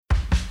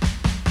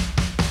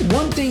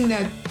One thing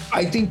that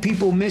I think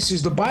people miss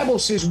is the Bible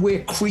says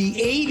we're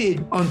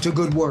created unto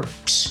good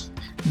works.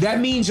 That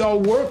means our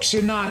works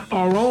are not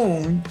our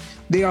own.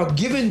 They are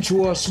given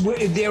to us.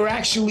 They're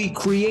actually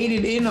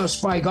created in us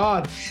by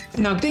God.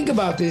 Now think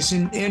about this,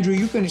 and Andrew,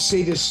 you're going to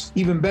say this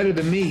even better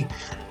than me.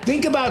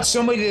 Think about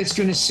somebody that's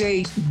going to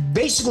say,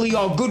 basically,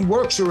 our good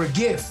works are a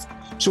gift.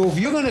 So if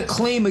you're going to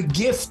claim a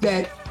gift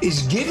that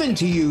is given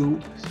to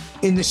you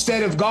in the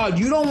stead of God,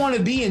 you don't want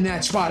to be in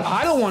that spot.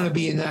 I don't want to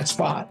be in that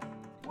spot.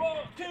 1,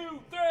 2,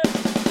 3.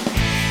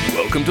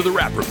 Welcome to the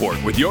Rap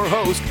Report with your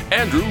host,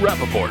 Andrew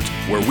Rappaport,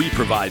 where we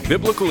provide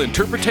biblical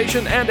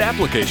interpretation and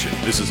application.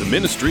 This is a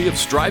ministry of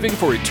Striving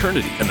for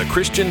Eternity and the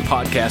Christian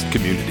podcast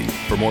community.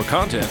 For more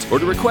content or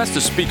to request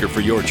a speaker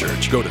for your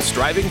church, go to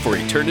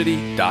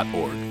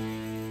strivingforeternity.org.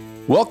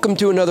 Welcome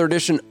to another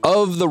edition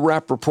of the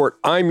Rap Report.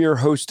 I'm your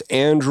host,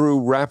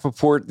 Andrew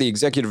Rappaport, the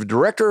Executive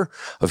Director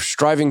of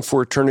Striving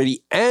for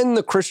Eternity and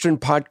the Christian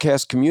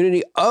podcast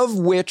community, of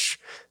which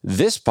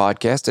this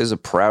podcast is a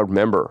proud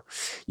member.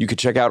 You can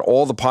check out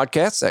all the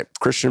podcasts at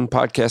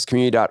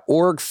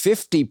christianpodcastcommunity.org,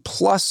 50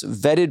 plus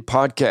vetted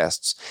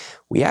podcasts.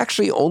 We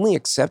actually only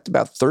accept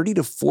about 30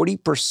 to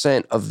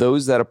 40% of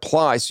those that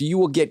apply, so you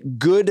will get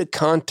good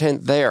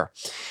content there.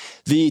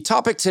 The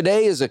topic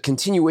today is a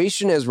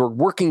continuation as we're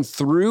working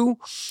through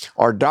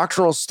our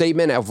doctrinal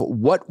statement of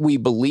what we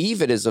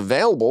believe. It is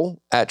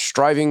available at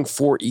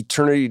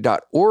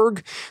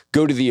strivingforeternity.org.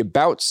 Go to the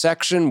About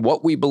section,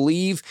 what we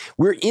believe.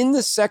 We're in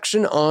the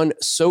section on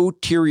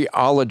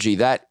soteriology.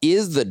 That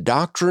is the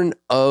doctrine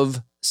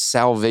of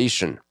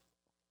salvation.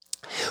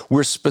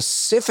 We're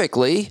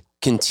specifically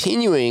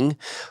continuing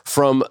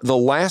from the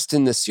last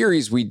in the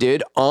series we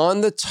did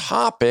on the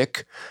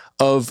topic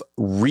of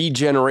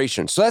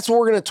regeneration. So that's what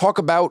we're going to talk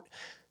about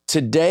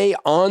today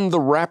on the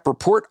Rap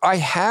Report. I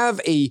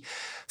have a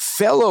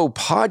fellow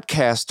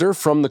podcaster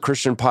from the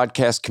Christian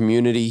podcast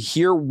community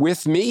here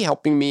with me,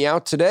 helping me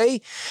out today.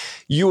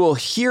 You will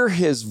hear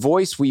his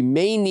voice. We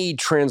may need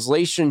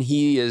translation.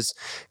 He has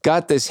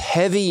got this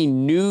heavy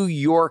New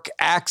York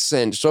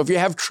accent. So if you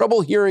have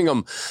trouble hearing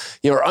him,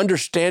 or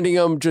understanding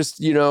him,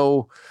 just,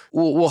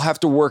 we'll have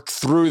to work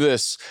through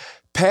this.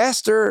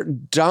 Pastor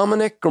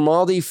Dominic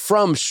Grimaldi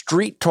from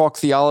Street Talk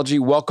Theology,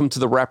 welcome to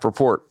the Rap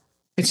Report.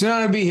 It's an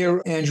honor to be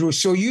here, Andrew.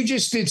 So you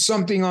just did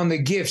something on the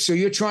gift. So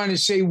you're trying to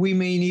say we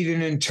may need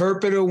an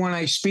interpreter when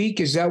I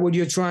speak? Is that what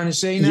you're trying to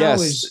say now?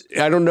 Yes.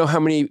 I don't know how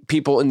many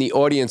people in the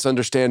audience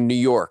understand New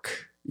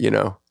York,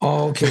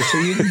 Oh, okay. So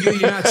you're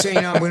not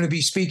saying I'm going to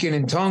be speaking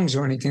in tongues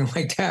or anything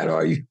like that,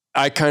 are you?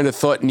 I kind of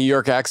thought New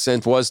York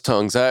accent was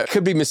tongues. I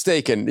could be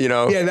mistaken,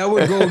 Yeah, that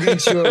would go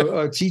against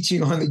your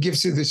teaching on the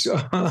gifts of this.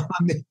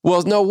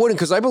 Well, no, it wouldn't,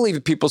 because I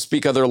believe people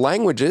speak other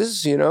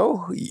languages,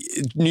 New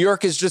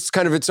York is just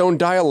kind of its own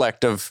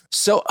dialect of.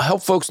 So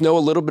help folks know a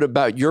little bit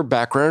about your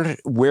background,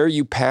 where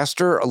you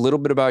pastor, a little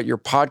bit about your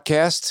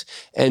podcast,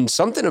 and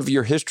something of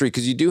your history,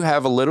 because you do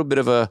have a little bit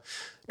of a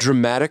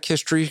dramatic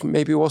history,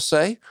 maybe we'll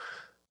say.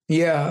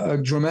 Yeah,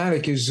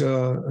 dramatic is,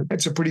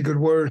 that's a pretty good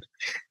word.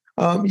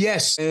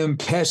 Yes, I'm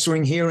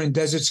pastoring here in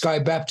Desert Sky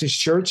Baptist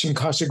Church in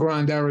Casa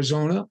Grande,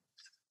 Arizona.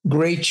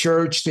 Great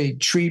church. They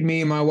treat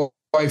me and my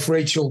wife,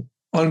 Rachel,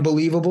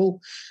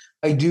 unbelievable.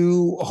 I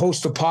do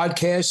host a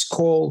podcast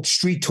called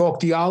Street Talk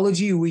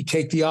Theology. We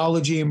take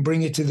theology and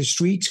bring it to the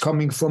streets,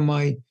 coming from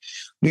my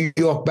New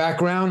York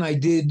background. I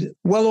did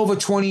well over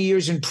 20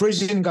 years in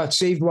prison, got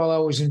saved while I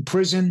was in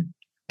prison.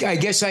 I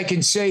guess I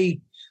can say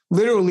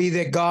literally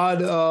that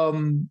God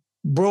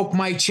broke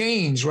my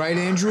chains, right,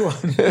 Andrew?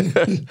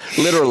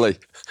 Literally.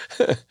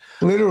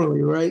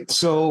 Literally, right?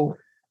 So,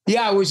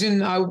 yeah,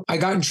 I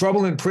got in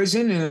trouble in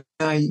prison,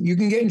 and you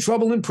can get in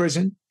trouble in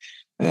prison.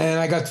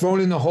 And I got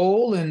thrown in the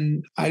hole,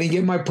 and I didn't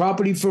get my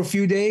property for a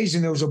few days,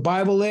 and there was a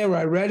Bible there.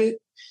 I read it.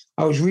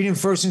 I was reading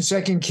 1st and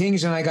 2nd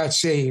Kings, and I got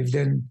saved.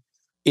 And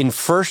in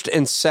 1st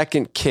and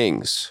 2nd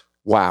Kings,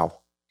 wow.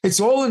 It's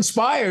all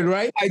inspired,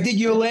 right? I think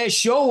your last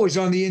show was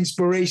on the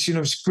inspiration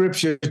of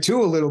Scripture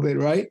too, a little bit,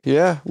 right?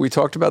 Yeah, we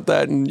talked about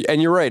that,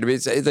 and you're right. I mean,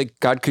 it's like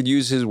God could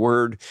use His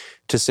word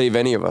to save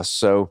any of us.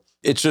 So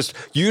it's just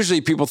usually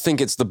people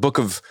think it's the book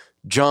of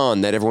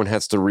John that everyone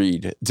has to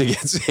read to get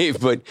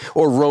saved,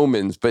 or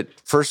Romans, but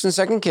 1st and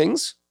 2nd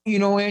Kings.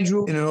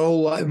 Andrew,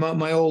 in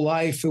my whole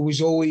life, it was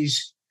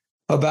always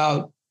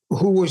about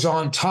who was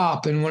on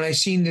top, and when I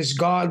seen this,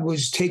 God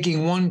was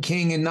taking one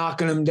king and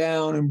knocking him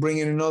down and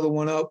bringing another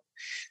one up.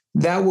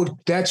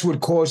 That's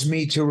what caused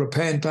me to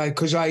repent,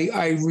 because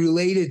I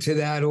related to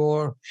that.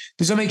 Or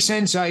does that make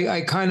sense? I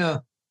kind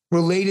of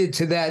related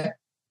to that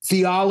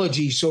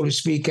theology, so to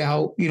speak,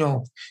 out,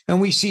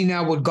 and we see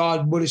now what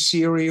God, with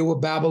Assyria,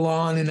 with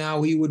Babylon, and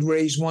how He would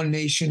raise one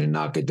nation and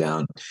knock it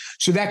down.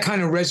 So that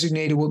kind of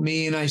resonated with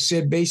me. And I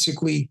said,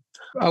 basically,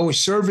 I was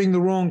serving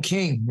the wrong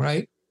king,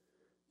 right?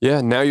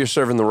 Yeah. Now you're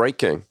serving the right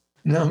king.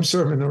 Now I'm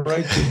serving the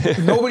right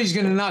king. Nobody's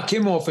going to knock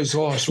him off his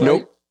horse, right?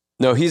 Nope.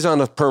 No, he's on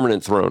a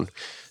permanent throne.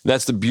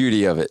 That's the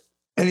beauty of it.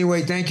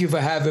 Anyway, thank you for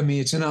having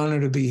me. It's an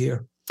honor to be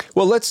here.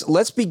 Well,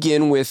 let's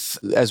begin with,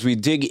 as we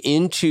dig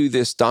into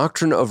this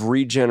doctrine of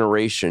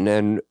regeneration,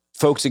 and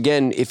folks,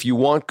 again, if you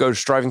want, go to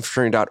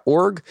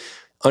strivingforeternity.org.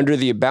 Under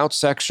the About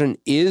section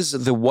is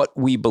the What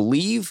We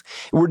Believe.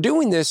 We're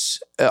doing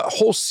this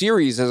whole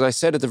series, as I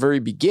said at the very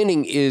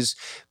beginning, is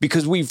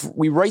because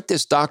we write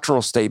this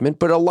doctrinal statement,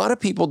 but a lot of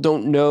people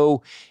don't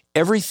know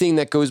everything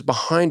that goes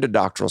behind a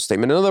doctrinal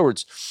statement. In other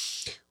words,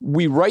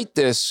 we write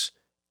this,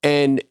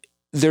 and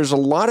there's a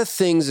lot of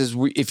things,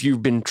 if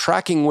you've been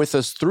tracking with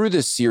us through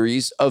this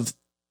series, of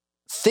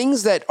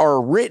things that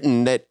are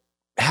written that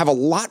have a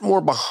lot more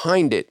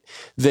behind it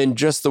than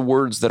just the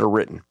words that are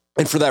written.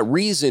 And for that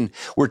reason,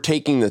 we're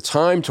taking the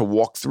time to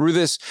walk through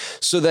this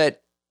so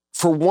that,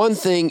 for one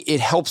thing, it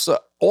helps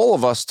all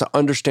of us to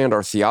understand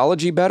our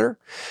theology better,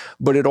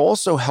 but it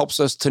also helps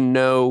us to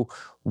know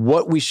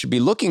what we should be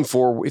looking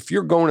for. If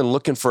you're going and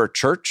looking for a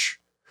church,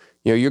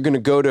 you're going to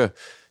go to,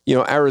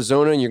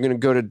 Arizona, and you're going to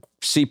go to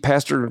see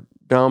Pastor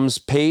Dom's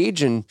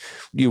page, and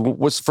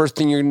what's the first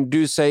thing you're going to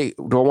do? Say,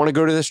 do I want to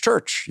go to this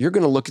church? You're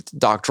going to look at the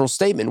doctrinal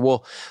statement.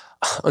 Well,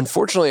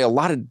 unfortunately, a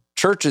lot of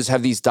churches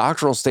have these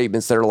doctrinal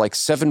statements that are like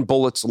 7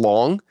 bullets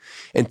long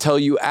and tell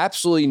you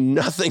absolutely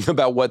nothing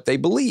about what they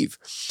believe.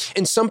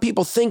 And some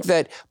people think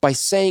that by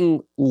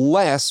saying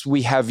less,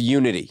 we have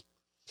unity.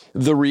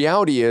 The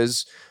reality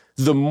is,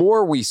 the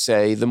more we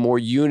say, the more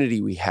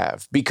unity we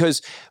have.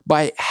 Because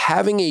by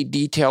having a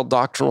detailed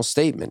doctrinal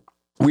statement,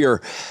 we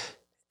are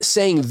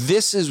saying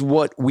this is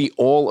what we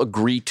all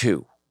agree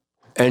to.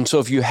 And so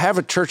if you have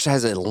a church that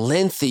has a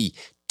lengthy,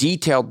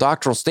 detailed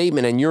doctrinal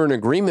statement and you're in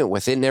agreement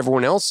with it and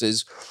everyone else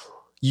is,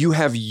 you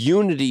have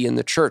unity in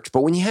the church.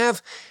 But when you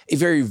have a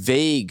very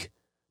vague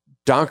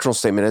doctrinal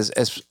statement,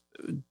 as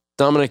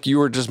Dominic, you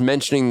were just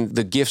mentioning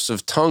the gifts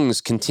of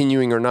tongues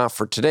continuing or not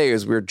for today,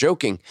 as we were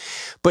joking.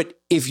 But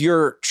if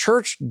your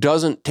church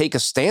doesn't take a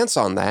stance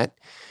on that,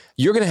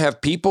 you're going to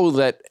have people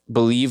that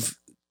believe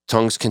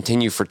tongues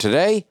continue for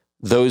today,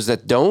 those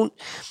that don't,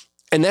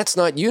 and that's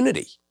not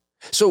unity.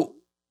 So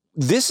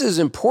this is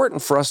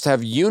important for us to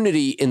have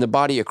unity in the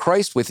body of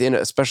Christ,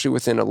 especially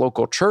within a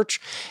local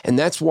church. And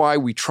that's why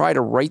we try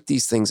to write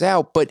these things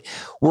out. But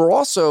we're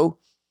also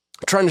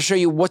trying to show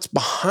you what's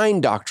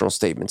behind doctrinal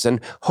statements. And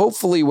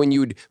hopefully when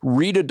you would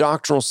read a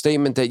doctrinal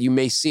statement that you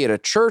may see at a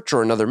church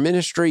or another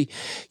ministry,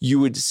 you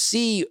would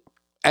see,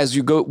 as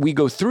we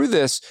go through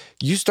this,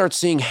 you start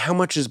seeing how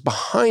much is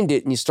behind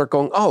it, and you start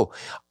going, oh,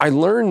 I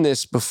learned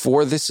this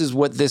before. This is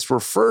what this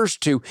refers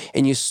to.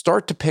 And you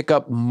start to pick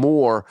up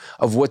more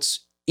of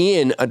what's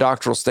in a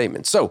doctrinal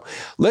statement. So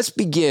let's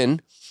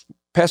begin.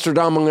 Pastor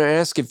Dom, I'm going to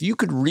ask if you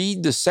could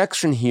read the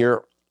section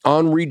here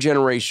on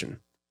regeneration.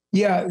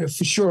 Yeah,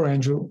 for sure,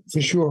 Andrew,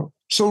 for sure.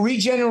 So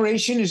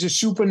regeneration is a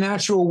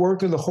supernatural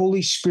work of the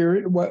Holy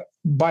Spirit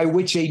by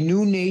which a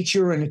new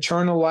nature and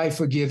eternal life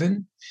are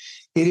given.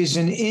 It is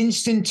an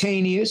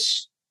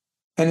instantaneous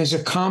and is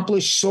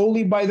accomplished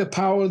solely by the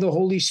power of the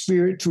Holy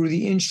Spirit through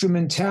the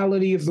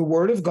instrumentality of the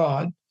Word of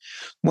God.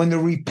 When the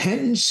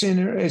repentant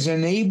sinner, as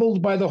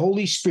enabled by the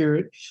Holy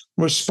Spirit,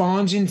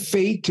 responds in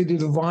faith to the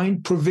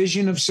divine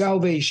provision of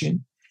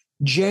salvation,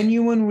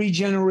 genuine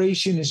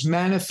regeneration is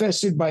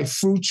manifested by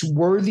fruits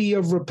worthy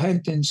of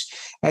repentance,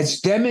 as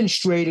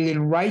demonstrated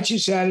in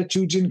righteous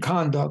attitudes and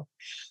conduct.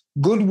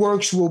 Good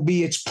works will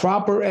be its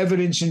proper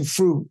evidence and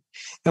fruit,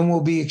 and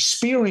will be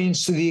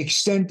experienced to the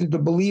extent that the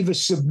believer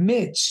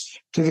submits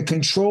to the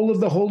control of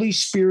the Holy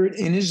Spirit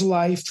in his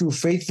life through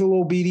faithful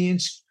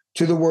obedience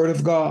to the Word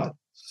of God.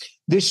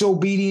 This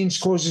obedience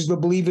causes the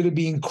believer to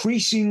be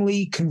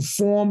increasingly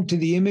conformed to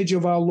the image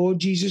of our Lord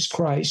Jesus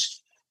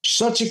Christ.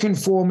 Such a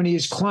conformity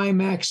is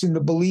climaxed in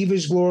the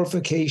believer's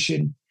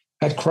glorification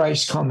at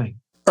Christ's coming.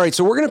 All right,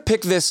 so we're going to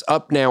pick this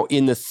up now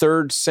in the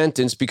third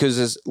sentence, because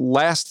this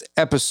last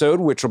episode,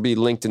 which will be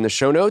linked in the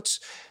show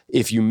notes,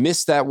 if you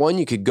missed that one,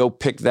 you could go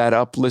pick that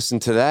up, listen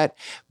to that.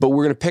 But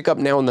we're going to pick up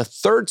now in the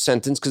third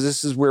sentence, because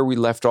this is where we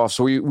left off.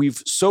 So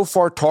we've so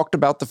far talked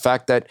about the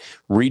fact that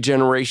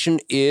regeneration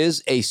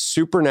is a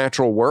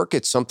supernatural work.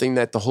 It's something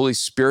that the Holy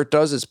Spirit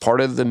does. It's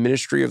part of the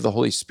ministry of the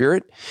Holy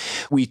Spirit.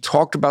 We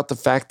talked about the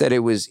fact that it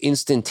was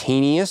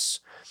instantaneous.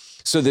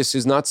 So this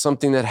is not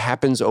something that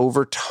happens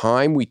over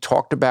time. We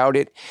talked about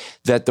it,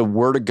 that the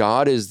Word of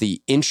God is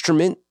the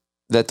instrument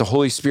that the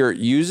Holy Spirit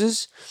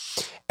uses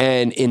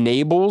and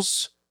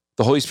enables.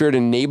 The Holy Spirit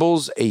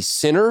enables a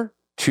sinner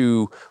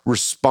to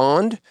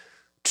respond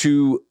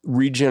to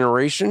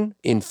regeneration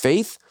in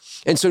faith.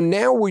 And so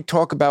now we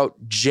talk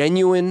about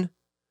genuine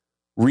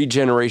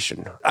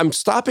regeneration. I'm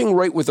stopping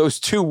right with those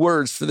two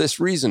words for this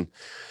reason.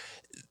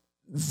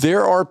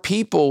 There are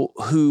people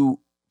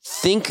who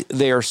think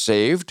they are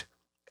saved,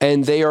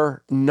 and they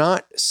are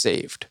not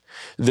saved.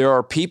 There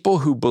are people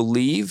who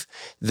believe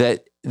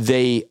that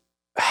they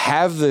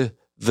have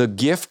the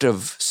gift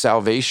of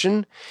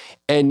salvation,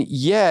 and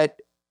yet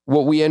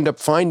what we end up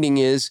finding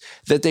is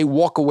that they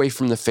walk away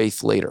from the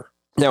faith later.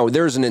 Now,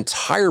 there's an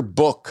entire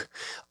book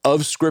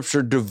of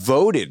Scripture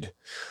devoted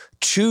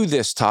to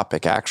this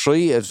topic,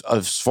 actually, as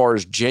far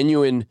as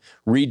genuine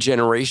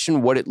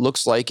regeneration, what it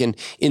looks like, and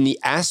in the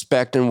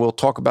aspect, and we'll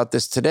talk about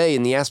this today,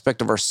 in the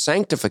aspect of our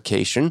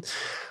sanctification.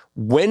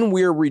 when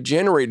we're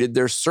regenerated,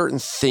 there's certain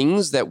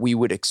things that we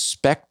would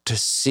expect to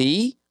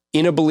see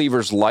in a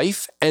believer's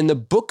life. And the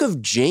book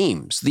of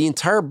James, the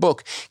entire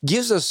book,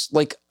 gives us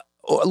like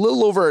a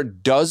little over a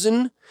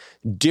dozen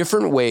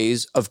different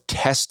ways of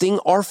testing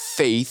our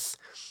faith,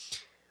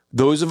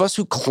 those of us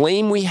who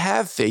claim we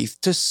have faith,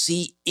 to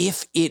see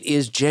if it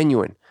is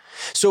genuine.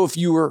 So if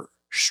you are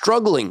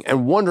struggling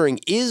and wondering,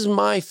 is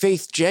my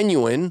faith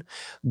genuine?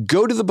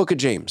 Go to the book of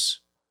James.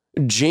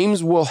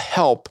 James will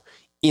help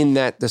in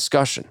that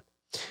discussion.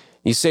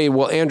 You say,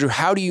 well, Andrew,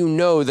 how do you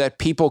know that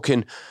people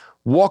can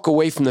walk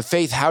away from the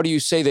faith? How do you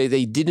say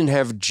they didn't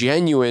have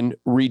genuine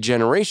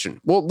regeneration?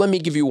 Well, let me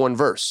give you one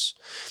verse.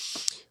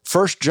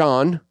 1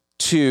 John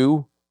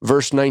 2,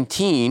 verse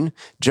 19,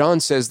 John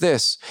says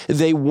this,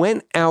 they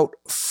went out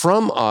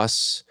from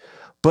us,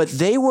 but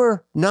they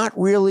were not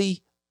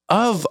really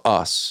of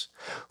us.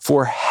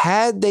 For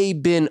had they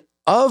been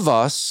of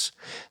us,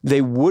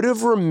 they would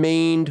have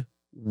remained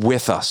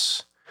with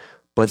us.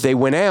 But they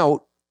went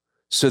out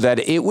so that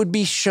it would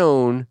be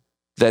shown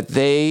that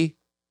they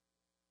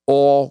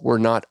all were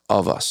not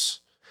of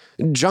us.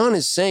 John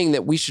is saying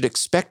that we should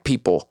expect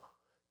people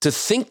to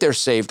think they're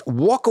saved,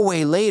 walk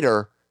away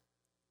later,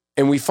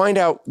 and we find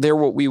out they're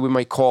what we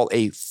might call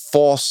a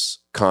false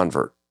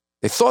convert.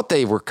 They thought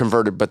they were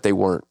converted, but they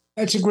weren't.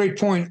 That's a great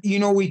point. You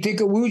know, we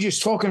were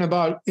just talking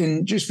about,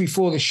 just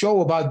before the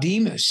show, about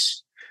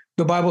Demas.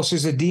 The Bible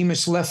says that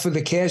Demas left for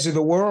the cares of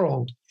the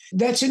world.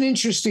 That's an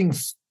interesting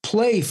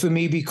play for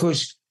me,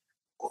 because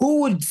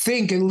who would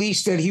think at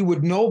least that he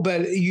would know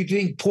better? You'd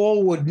think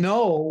Paul would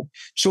know.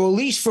 So at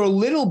least for a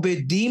little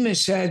bit,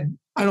 Demas had,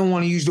 I don't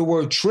want to use the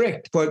word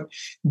tricked, but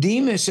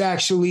Demas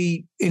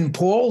actually, in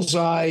Paul's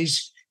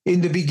eyes,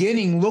 in the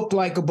beginning, looked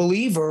like a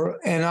believer.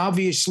 And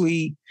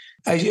obviously,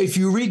 if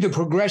you read the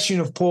progression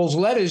of Paul's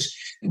letters,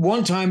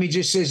 one time he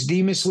just says,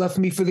 Demas left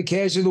me for the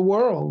cares of the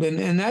world.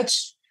 And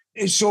that's,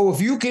 so if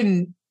you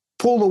can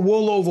pull the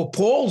wool over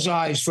Paul's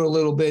eyes for a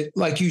little bit,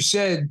 like you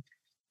said,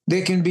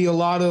 there can be a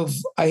lot of,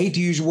 I hate to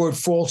use the word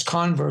false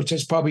converts,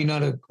 that's probably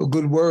not a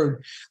good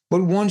word,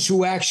 but ones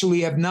who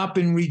actually have not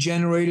been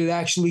regenerated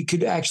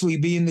could actually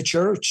be in the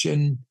church.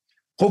 And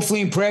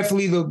hopefully and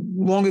prayerfully, the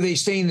longer they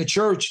stay in the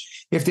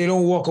church, if they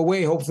don't walk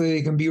away, hopefully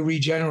they can be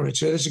regenerate.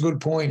 So that's a good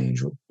point,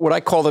 Andrew. What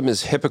I call them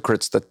is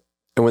hypocrites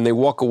and when they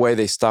walk away,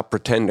 they stop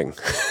pretending.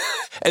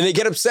 And they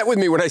get upset with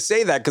me when I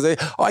say that, because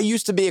I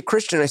used to be a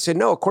Christian. I said,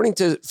 no, according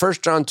to 1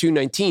 John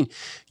 2:19,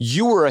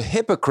 you were a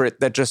hypocrite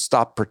that just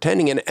stopped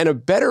pretending. And a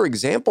better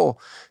example,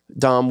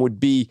 Dom, would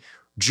be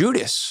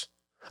Judas.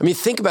 I mean,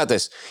 think about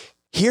this.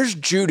 Here's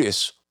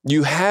Judas.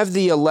 You have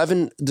the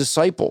 11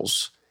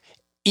 disciples.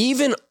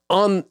 Even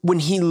when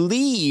he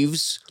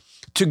leaves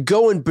to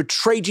go and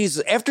betray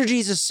Jesus, after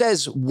Jesus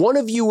says, one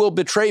of you will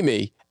betray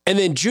me, and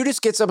then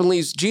Judas gets up and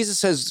leaves. Jesus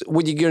says,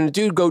 what you're going to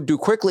do, go do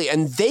quickly.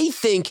 And they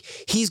think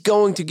he's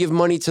going to give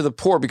money to the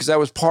poor, because that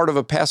was part of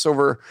a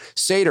Passover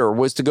Seder,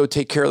 was to go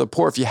take care of the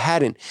poor if you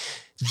hadn't.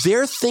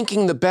 They're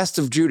thinking the best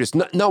of Judas.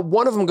 Not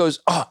one of them goes,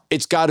 oh,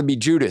 it's got to be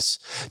Judas.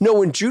 No,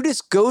 when Judas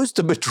goes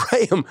to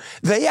betray him,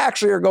 they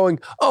actually are going,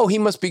 oh, he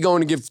must be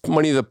going to give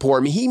money to the poor.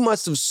 I mean, he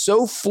must have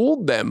so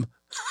fooled them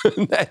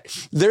that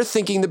they're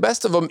thinking the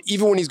best of him,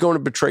 even when he's going to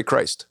betray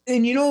Christ.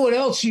 And you know what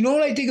else? You know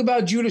what I think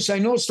about Judas? I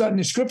know it's not in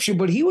the scripture,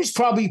 but he was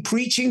probably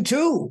preaching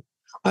too.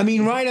 I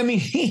mean, right? I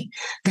mean,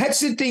 that's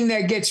the thing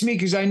that gets me,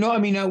 because I know,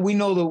 we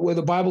know where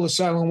the Bible is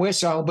silent, we're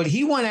silent, but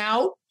he went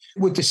out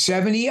with the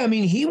 70. I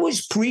mean, he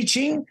was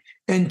preaching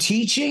and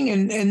teaching.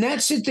 And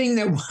that's the thing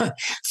that,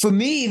 for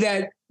me,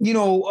 that,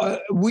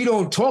 we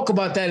don't talk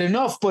about that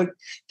enough, but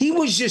he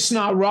was just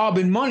not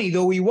robbing money,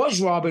 though he was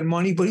robbing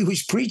money, but he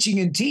was preaching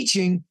and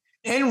teaching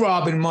and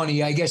robbing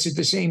money, I guess, at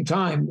the same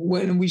time.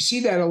 When we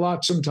see that a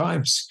lot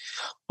sometimes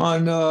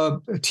on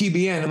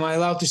TBN. Am I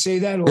allowed to say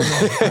that? Or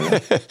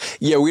no?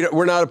 Yeah,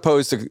 we're not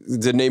opposed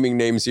to naming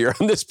names here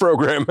on this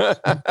program.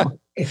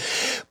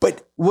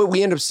 But what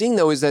we end up seeing,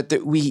 though, is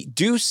that we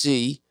do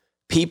see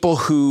people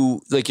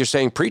who, like you're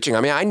saying, preaching. I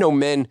mean, I know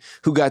men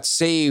who got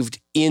saved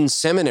in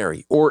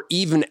seminary or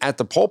even at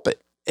the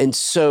pulpit. And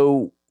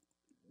so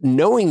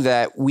knowing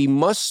that, we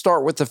must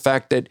start with the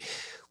fact that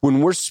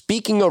when we're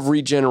speaking of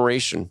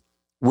regeneration,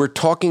 we're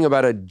talking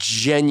about a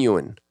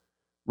genuine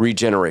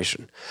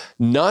regeneration,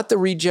 not the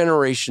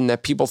regeneration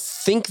that people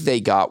think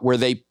they got, where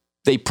they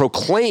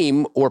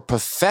proclaim or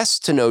profess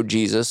to know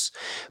Jesus,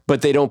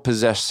 but they don't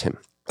possess him.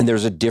 And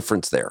there's a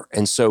difference there.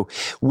 And so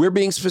we're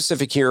being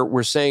specific here.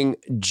 We're saying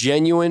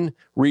genuine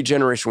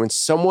regeneration, when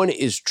someone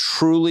is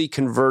truly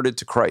converted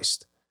to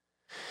Christ.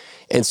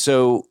 And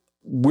so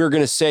we're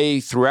going to say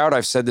throughout,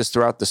 I've said this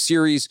throughout the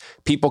series,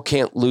 people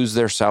can't lose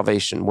their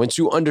salvation. Once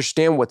you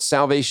understand what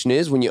salvation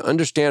is, when you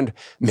understand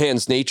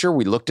man's nature,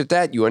 we looked at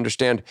that, you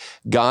understand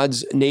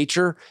God's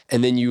nature,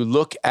 and then you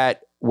look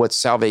at what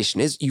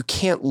salvation is, you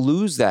can't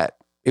lose that.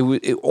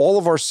 All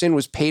of our sin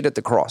was paid at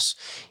the cross,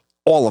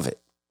 all of it.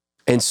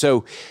 And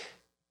so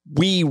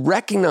we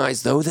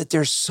recognize, though, that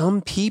there's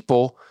some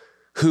people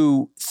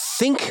who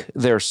think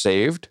they're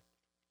saved,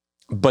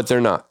 but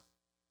they're not.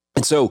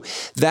 And so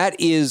that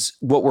is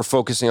what we're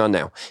focusing on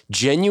now.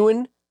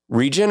 Genuine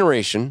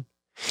regeneration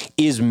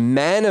is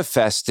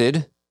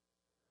manifested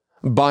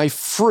by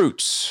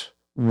fruits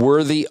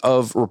worthy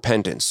of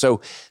repentance.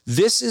 So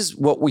this is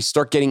what we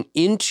start getting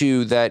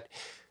into, that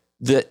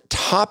the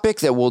topic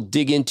that we'll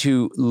dig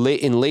into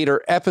in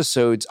later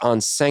episodes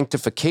on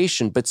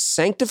sanctification. But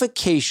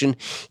sanctification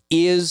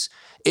it's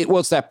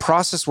that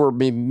process where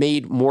we're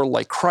made more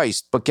like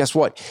Christ. But guess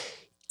what?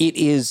 It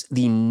is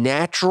the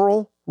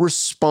natural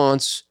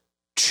response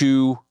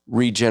to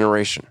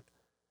regeneration.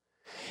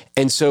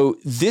 And so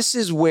this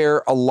is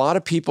where a lot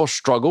of people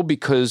struggle,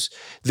 because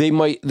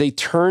they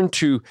turn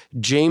to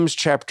James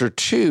chapter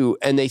 2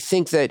 and they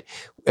think that,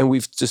 and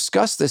we've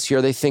discussed this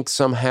here, they think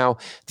somehow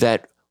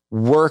that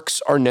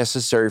works are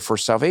necessary for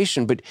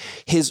salvation. But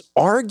his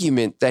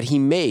argument that he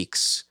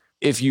makes,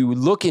 if you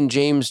look in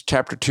James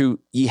chapter 2,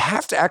 you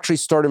have to actually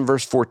start in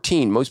verse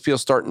 14. Most people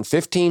start in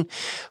 15,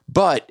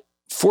 but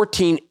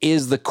 14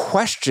 is the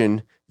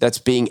question that's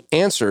being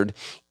answered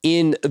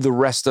in the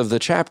rest of the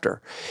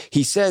chapter.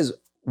 He says,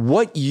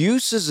 "What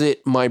use is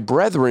it, my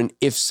brethren,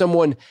 if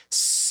someone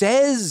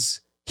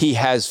says he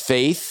has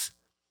faith,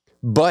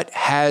 but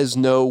has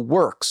no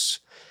works?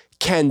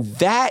 Can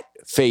that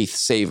faith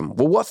save him?"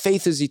 Well, what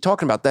faith is he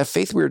talking about? That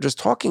faith we were just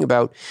talking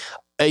about,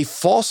 a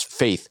false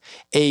faith,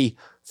 a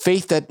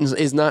faith that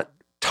is not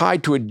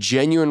tied to a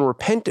genuine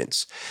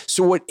repentance.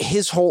 So what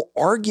his whole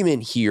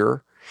argument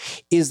here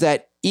is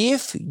that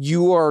if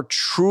you are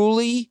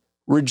truly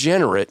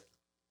regenerate,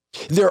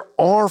 there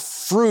are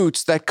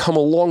fruits that come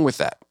along with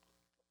that.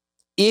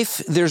 If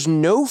there's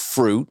no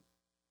fruit,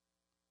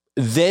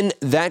 then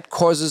that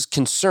causes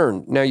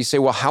concern. Now you say,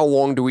 well, how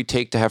long do we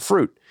take to have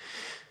fruit?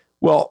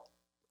 Well,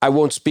 I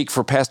won't speak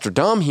for Pastor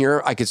Dom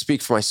here. I could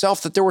speak for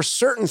myself that there were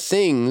certain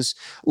things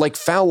like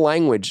foul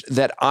language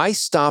that I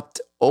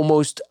stopped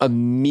almost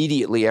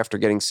immediately after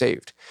getting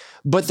saved.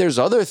 But there's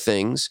other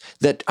things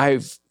that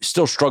I've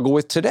still struggle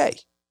with today.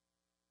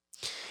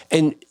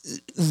 And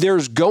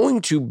there's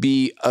going to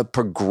be a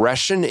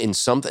progression in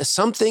some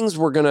things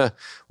we're gonna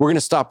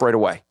stop right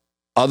away.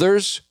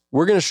 Others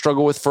we're going to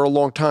struggle with for a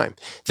long time.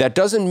 That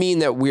doesn't mean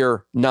that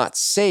we're not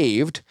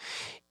saved.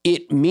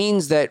 It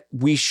means that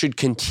we should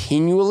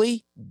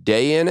continually,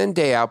 day in and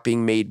day out,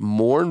 being made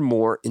more and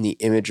more in the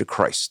image of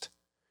Christ.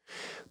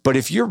 But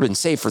if you've been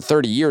saved for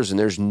 30 years and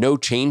there's no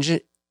change,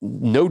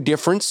 no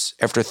difference,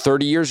 after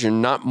 30 years, you're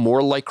not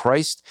more like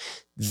Christ,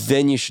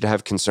 then you should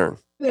have concern.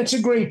 That's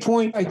a great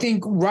point. I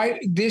think,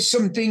 there's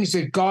some things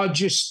that God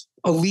just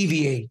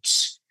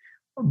alleviates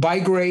by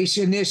grace,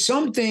 and there's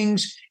some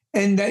things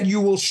and that you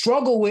will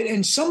struggle with.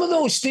 And some of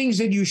those things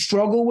that you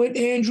struggle with,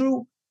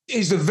 Andrew,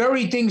 is the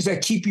very things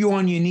that keep you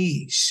on your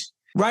knees,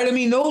 right? I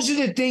mean, those are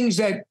the things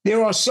that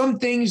there are some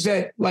things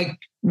that, like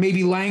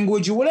maybe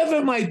language or whatever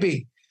it might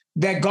be,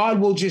 that God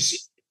will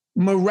just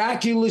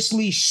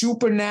miraculously,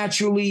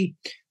 supernaturally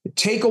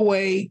take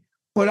away.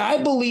 But I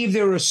believe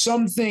there are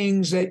some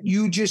things that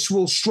you just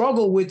will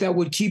struggle with that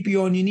would keep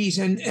you on your knees.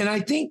 And I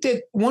think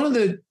that one of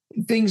the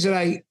things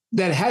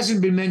that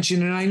hasn't been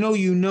mentioned, and I know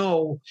you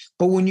know,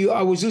 but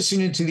I was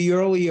listening to the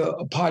earlier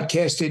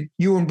podcast that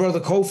you and Brother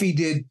Kofi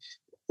did,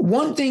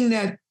 one thing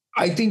that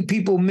I think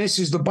people miss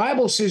is the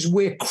Bible says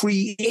we're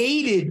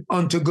created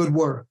unto good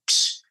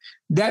works.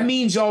 That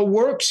means our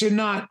works are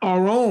not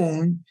our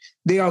own.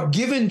 They are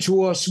given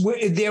to us.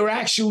 They're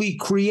actually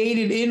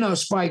created in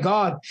us by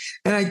God.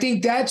 And I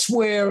think that's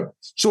where,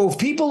 so if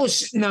people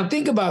now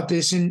think about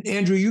this, and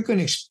Andrew, you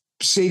can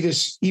say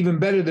this even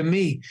better than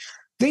me.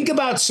 Think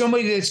about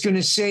somebody that's going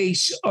to say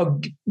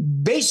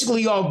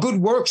basically all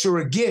good works are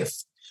a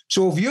gift.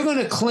 So if you're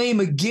going to claim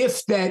a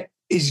gift that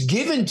is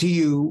given to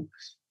you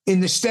in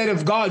the stead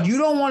of God, you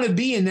don't want to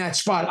be in that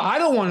spot. I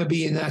don't want to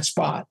be in that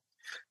spot,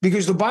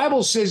 because the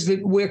Bible says that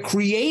we're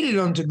created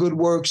unto good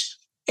works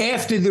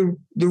after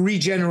the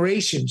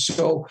regeneration.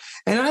 So,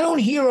 and I don't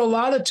hear a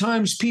lot of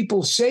times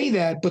people say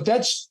that, but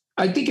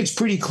I think it's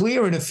pretty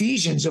clear in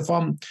Ephesians, if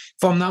I'm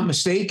not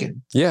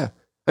mistaken. Yeah.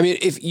 I mean,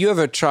 if you have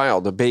a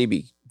child, a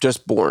baby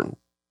just born,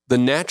 the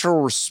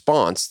natural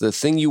response, the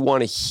thing you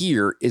want to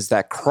hear is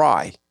that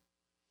cry.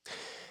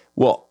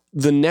 Well,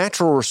 the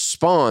natural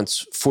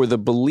response for the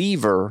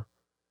believer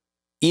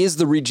is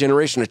the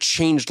regeneration, a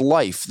changed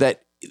life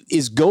that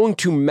is going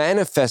to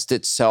manifest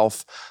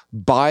itself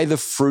by the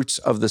fruits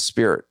of the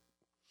Spirit.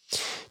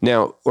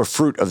 Now, or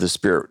fruit of the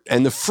Spirit.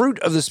 And the fruit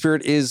of the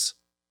Spirit is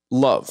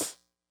love.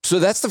 So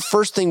that's the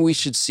first thing we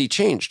should see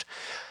changed.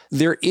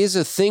 There is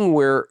a thing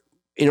where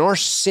in our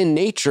sin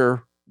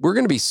nature, we're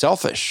going to be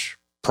selfish,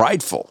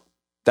 prideful.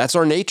 That's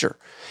our nature.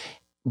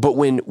 But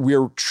when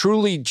we're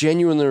truly,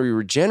 genuinely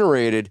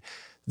regenerated,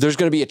 there's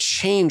going to be a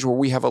change where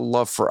we have a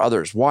love for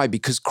others. Why?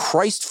 Because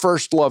Christ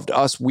first loved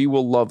us, we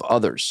will love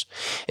others.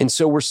 And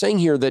so we're saying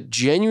here that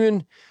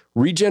genuine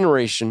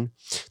regeneration,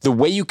 the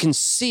way you can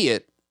see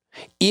it,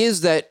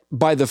 is that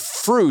by the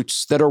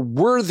fruits that are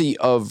worthy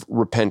of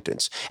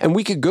repentance. And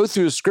we could go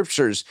through the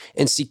scriptures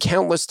and see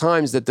countless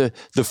times that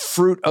the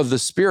fruit of the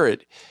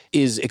Spirit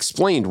is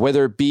explained,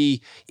 whether it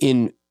be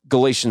in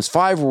Galatians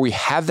 5 where we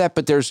have that,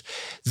 but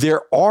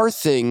there are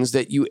things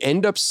that you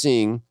end up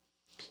seeing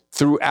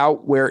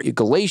throughout where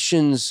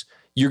Galatians,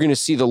 you're going to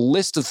see the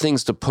list of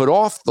things to put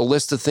off, the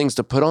list of things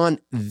to put on.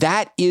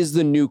 That is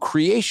the new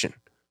creation.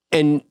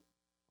 And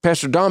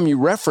Pastor Dom, you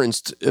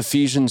referenced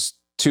Ephesians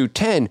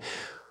 2:10,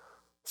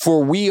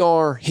 for we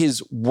are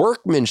his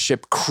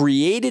workmanship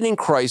created in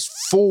Christ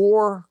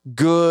for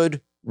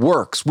good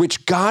works,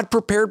 which God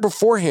prepared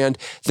beforehand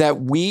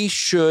that we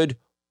should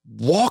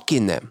walk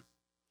in them.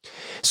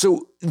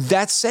 So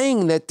that's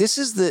saying that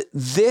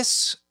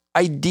this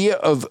idea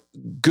of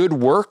good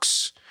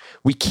works,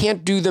 we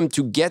can't do them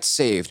to get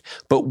saved,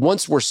 but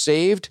once we're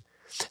saved,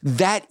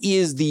 that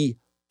is the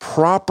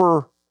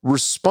proper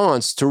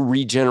response to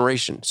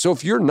regeneration. So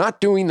if you're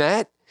not doing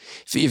that,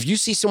 if you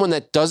see someone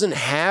that doesn't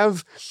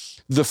have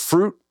the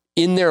fruit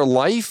in their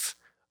life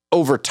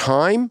over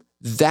time,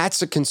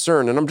 that's a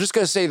concern. And I'm just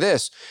going to say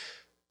this,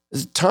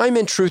 time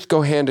and truth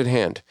go hand in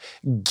hand.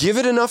 Give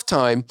it enough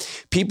time,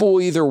 people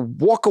will either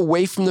walk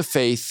away from the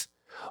faith,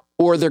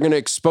 or they're going to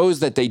expose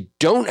that they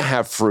don't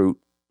have fruit,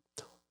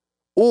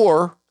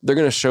 or they're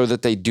going to show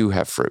that they do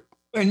have fruit.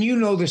 And you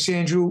know this,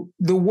 Andrew,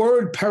 the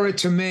word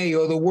peritome,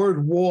 or the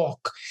word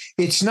walk,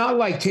 it's not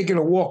like taking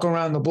a walk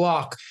around the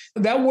block.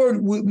 That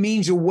word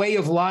means a way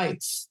of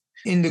life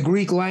in the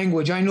Greek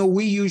language. I know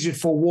we use it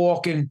for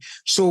walk. And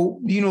so,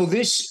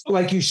 this,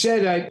 like you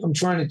said, I'm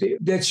trying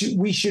to,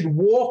 we should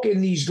walk in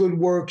these good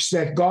works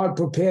that God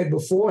prepared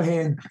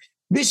beforehand.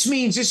 This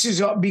means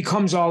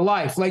becomes our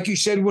life. Like you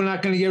said, we're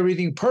not going to get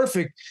everything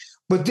perfect,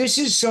 but this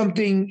is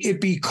something,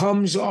 it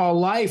becomes our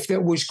life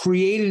that was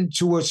created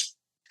to us.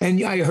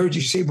 And I heard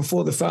you say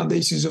before the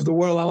foundations of the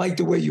world. I like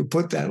the way you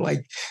put that,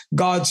 like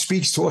God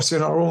speaks to us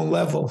at our own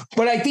level.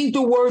 But I think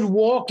the word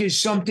walk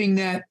is something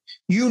that,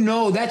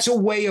 that's a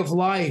way of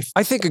life.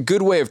 I think a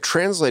good way of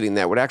translating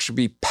that would actually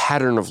be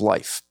pattern of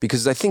life,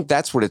 because I think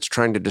that's what it's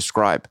trying to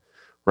describe,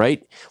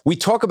 right? We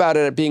talk about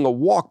it as being a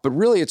walk, but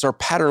really it's our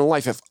pattern of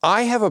life. If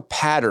I have a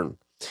pattern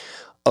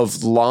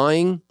of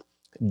lying,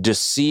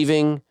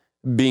 deceiving,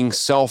 being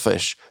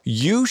selfish,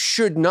 you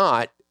should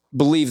not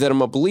believe that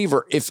I'm a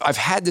believer if I've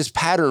had this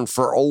pattern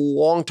for a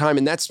long time,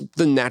 and that's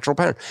the natural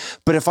pattern.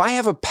 But if I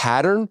have a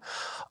pattern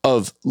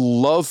of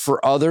love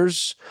for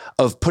others,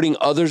 of putting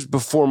others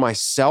before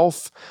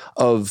myself,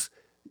 of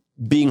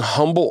being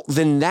humble,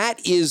 then that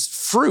is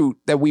fruit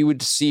that we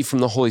would see from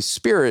the Holy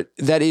Spirit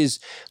that is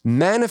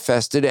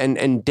manifested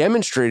and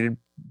demonstrated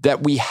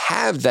that we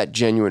have that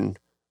genuine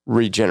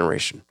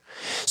regeneration.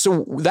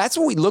 So that's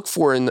what we look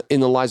for in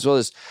the lives of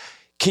others.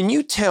 Can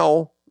you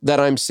tell that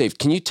I'm saved?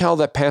 Can you tell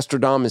that Pastor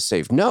Dom is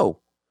saved? No.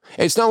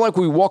 It's not like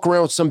we walk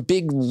around with some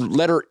big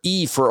letter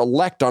E for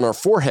elect on our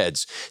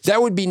foreheads.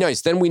 That would be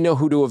nice. Then we know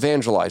who to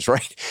evangelize,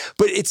 right?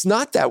 But it's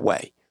not that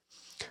way.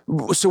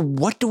 So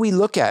what do we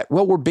look at?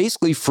 Well, we're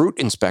basically fruit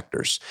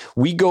inspectors.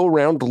 We go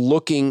around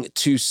looking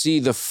to see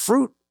the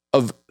fruit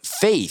of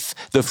faith,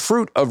 the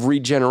fruit of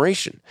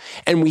regeneration.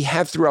 And we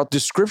have throughout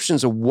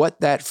descriptions of what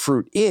that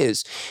fruit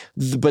is.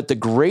 But the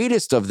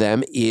greatest of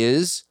them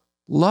is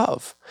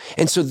love.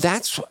 And so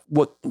that's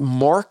what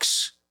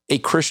marks a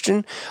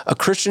Christian. A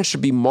Christian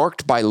should be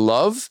marked by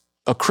love.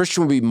 A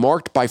Christian will be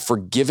marked by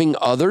forgiving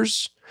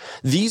others.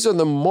 These are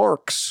the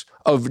marks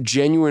of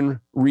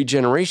genuine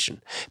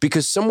regeneration.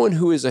 Because someone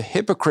who is a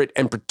hypocrite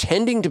and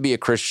pretending to be a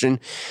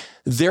Christian,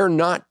 they're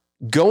not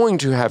going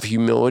to have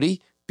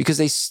humility because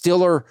they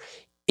still are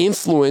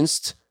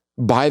influenced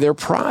by their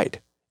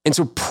pride. And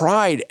so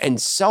pride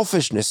and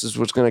selfishness is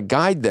what's going to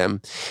guide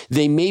them.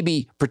 They may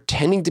be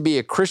pretending to be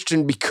a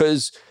Christian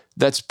because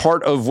that's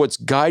part of what's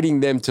guiding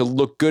them to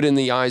look good in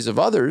the eyes of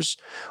others,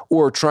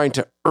 or trying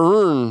to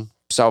earn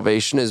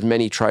salvation, as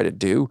many try to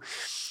do.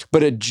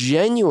 But a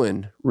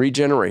genuine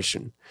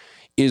regeneration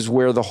is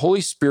where the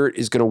Holy Spirit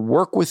is going to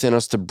work within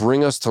us to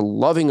bring us to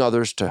loving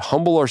others, to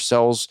humble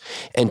ourselves,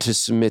 and to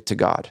submit to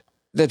God.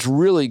 That's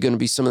really going to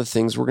be some of the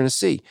things we're going to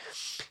see.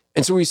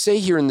 And so we say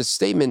here in this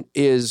statement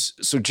is,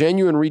 so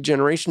genuine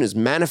regeneration is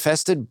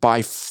manifested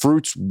by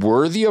fruits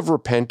worthy of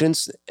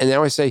repentance. And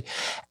now I say,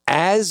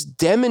 as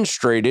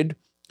demonstrated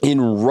in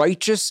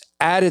righteous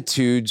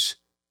attitudes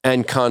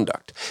and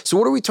conduct. So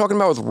what are we talking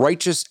about with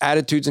righteous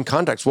attitudes and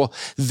conducts? Well,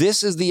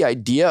 this is the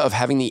idea of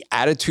having the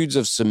attitudes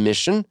of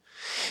submission.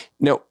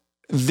 Now,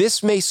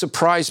 this may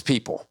surprise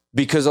people,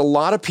 because a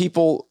lot of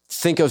people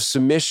think of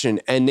submission,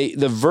 and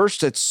the verse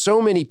that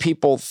so many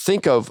people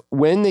think of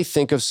when they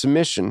think of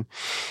submission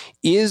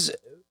is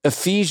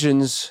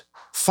Ephesians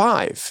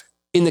 5,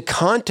 in the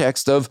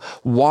context of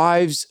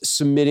wives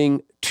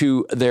submitting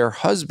to their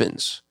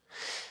husbands.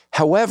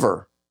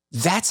 However,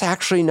 that's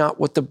actually not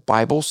what the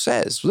Bible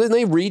says. Then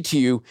they read to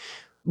you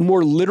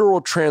more literal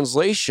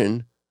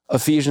translation,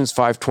 Ephesians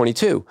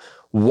 5:22.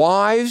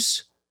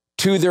 Wives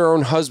to their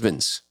own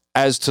husbands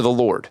as to the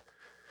Lord.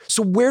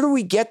 So where do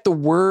we get the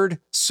word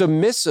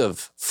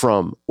submissive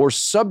from, or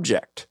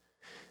subject?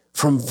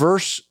 From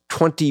verse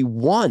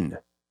 21.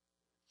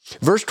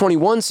 Verse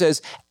 21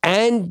 says,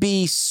 and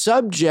be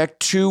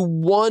subject to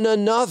one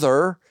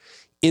another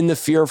in the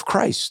fear of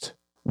Christ.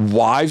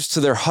 Wives to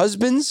their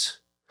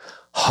husbands,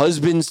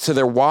 husbands to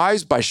their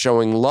wives by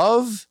showing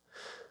love,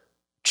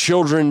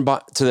 children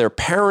to their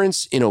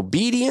parents in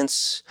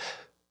obedience,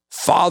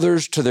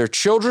 fathers to their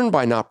children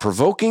by not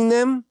provoking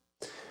them,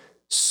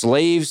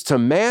 slaves to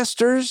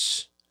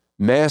masters,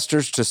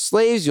 masters to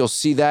slaves. You'll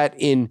see that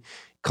in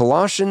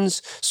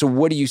Colossians. So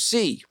what do you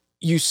see?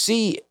 You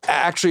see,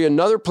 actually,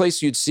 another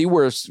place you'd see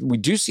where we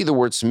do see the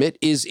word submit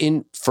is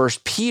in 1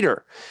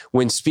 Peter.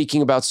 When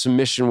speaking about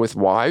submission with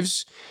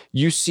wives,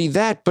 you see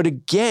that. But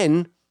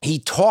again,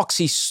 he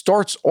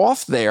starts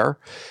off there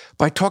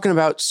by talking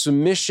about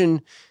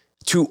submission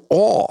to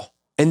all.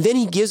 And then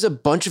he gives a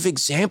bunch of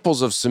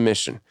examples of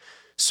submission.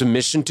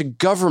 Submission to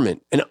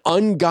government, an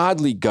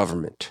ungodly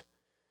government,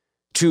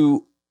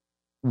 to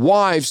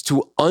wives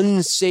to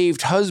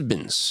unsaved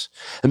husbands,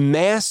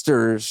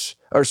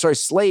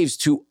 slaves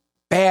to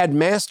bad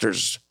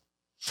masters.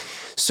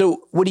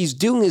 So what he's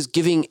doing is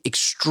giving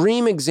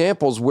extreme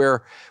examples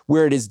where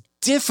it is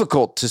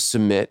difficult to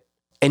submit.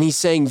 And he's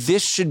saying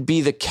this should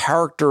be the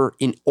character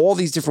in all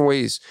these different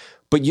ways.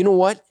 But you know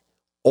what?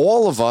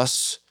 All of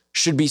us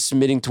should be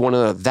submitting to one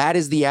another. That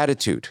is the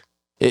attitude.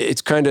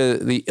 It's kind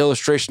of the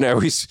illustration I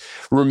always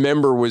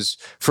remember was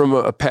from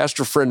a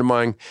pastor friend of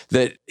mine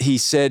that he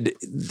said,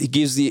 he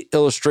gives the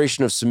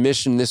illustration of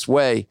submission this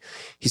way.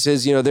 He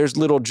says, there's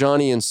little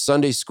Johnny in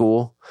Sunday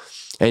school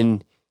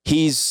and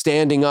he's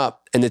standing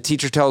up and the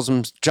teacher tells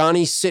him,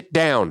 Johnny, sit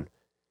down.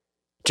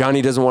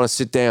 Johnny doesn't want to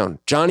sit down.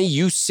 Johnny,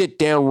 you sit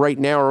down right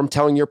now or I'm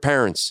telling your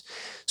parents.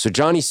 So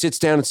Johnny sits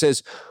down and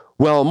says,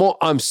 well,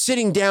 I'm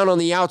sitting down on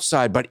the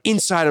outside, but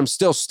inside I'm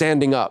still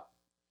standing up.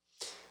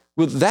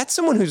 Well, that's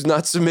someone who's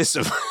not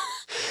submissive.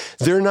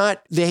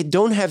 They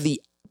don't have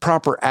the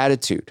proper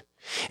attitude.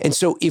 And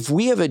so if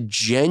we have a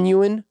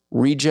genuine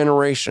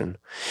regeneration,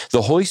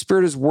 the Holy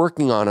Spirit is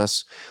working on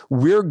us,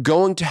 we're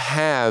going to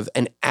have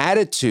an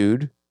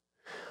attitude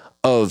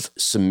of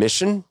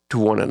submission to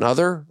one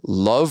another,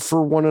 love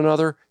for one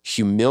another,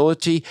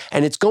 humility,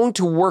 and it's going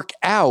to work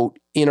out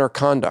in our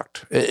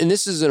conduct. And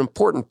this is an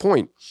important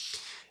point.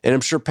 And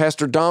I'm sure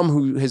Pastor Dom,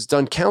 who has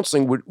done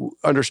counseling,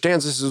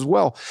 understands this as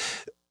well.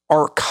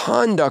 Our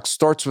conduct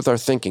starts with our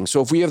thinking.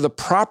 So if we have the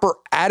proper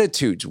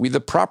attitudes, the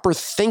proper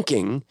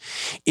thinking,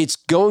 it's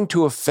going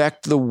to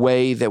affect the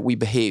way that we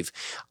behave.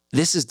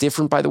 This is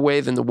different, by the way,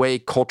 than the way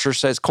culture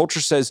says. Culture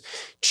says,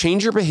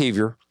 change your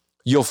behavior.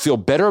 You'll feel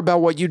better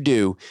about what you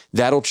do.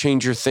 That'll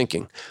change your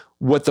thinking.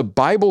 What the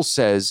Bible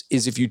says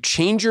is if you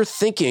change your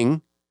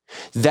thinking,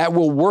 that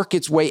will work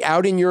its way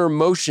out in your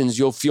emotions.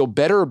 You'll feel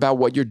better about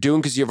what you're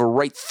doing because you have a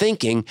right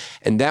thinking,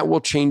 and that will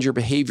change your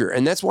behavior.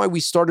 And that's why we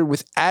started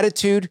with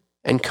attitude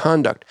and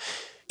conduct.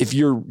 If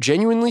you're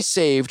genuinely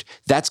saved,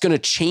 that's going to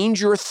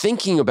change your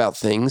thinking about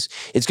things.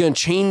 It's going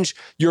to change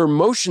your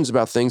emotions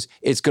about things.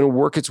 It's going to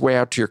work its way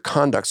out to your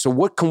conduct. So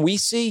what can we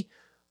see?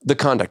 The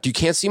conduct. You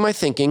can't see my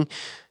thinking.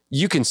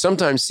 You can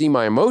sometimes see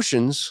my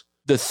emotions.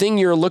 The thing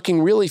you're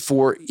looking really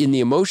for in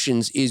the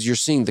emotions is you're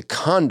seeing the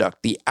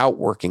conduct, the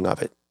outworking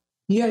of it.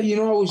 Yeah,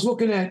 I was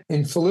looking at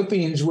in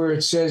Philippians where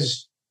it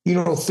says,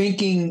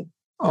 thinking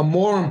are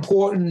more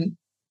important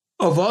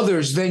of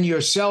others than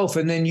yourself,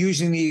 and then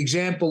using the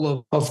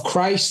example of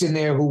Christ in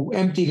there who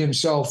emptied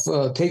himself,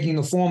 taking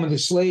the form of the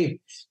slave,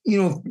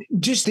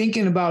 just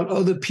thinking about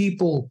other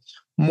people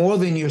more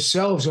than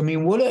yourselves.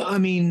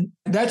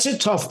 That's a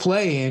tough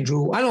play,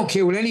 Andrew. I don't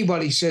care what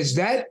anybody says.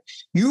 That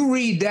you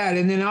read that,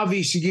 and then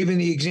obviously giving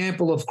the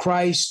example of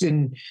Christ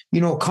and,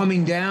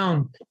 coming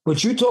down,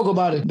 but you talk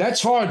about it,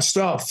 that's hard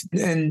stuff.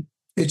 And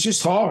it's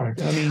just hard.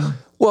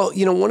 Well,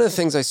 one of the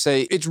things I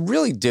say, it's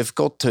really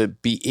difficult to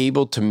be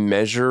able to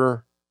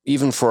measure,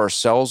 even for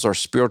ourselves, our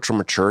spiritual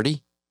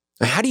maturity.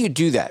 How do you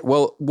do that?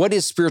 Well, what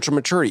is spiritual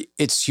maturity?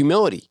 It's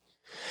humility.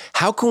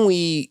 How can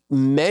we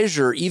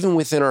measure, even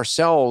within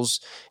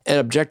ourselves, an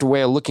objective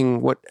way of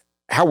looking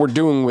how we're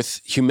doing with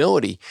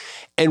humility?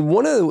 And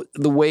one of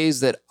the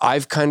ways that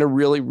I've kind of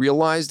really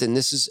realized, and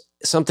this is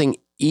something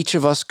each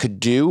of us could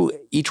do,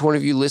 each one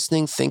of you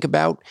listening, think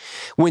about,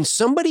 when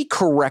somebody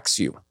corrects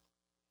you,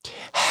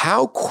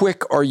 how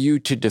quick are you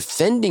to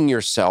defending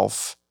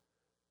yourself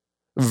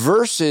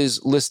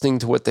versus listening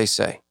to what they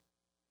say?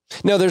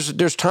 Now,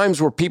 there's times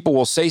where people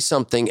will say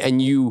something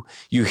and you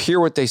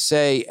hear what they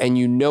say and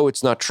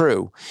it's not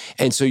true.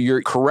 And so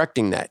you're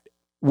correcting that.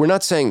 We're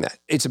not saying that.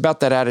 It's about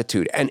that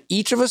attitude. And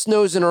each of us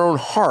knows in our own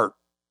heart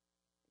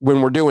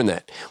when we're doing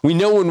that. We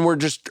know when we're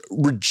just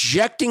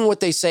rejecting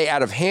what they say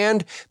out of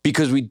hand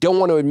because we don't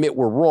want to admit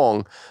we're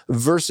wrong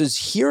versus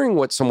hearing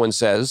what someone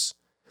says,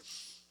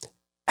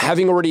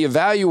 having already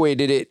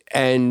evaluated it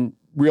and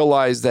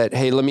realized that,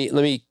 hey, let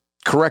me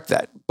correct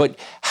that. But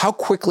how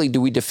quickly do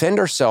we defend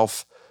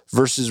ourselves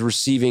versus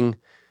receiving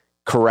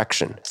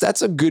correction?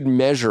 That's a good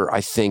measure,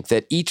 I think,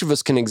 that each of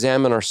us can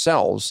examine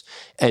ourselves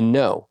and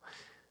know.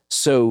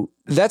 So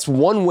that's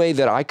one way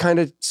that I kind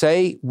of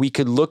say we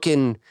could look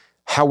in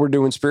how we're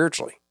doing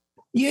spiritually.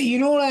 Yeah, you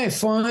know what I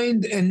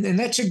find, and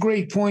that's a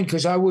great point,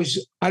 because I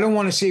don't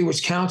want to say it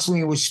was counseling,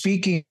 it was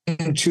speaking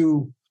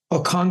to a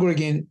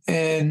congregant,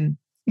 and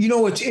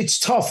it's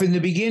tough in the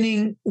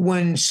beginning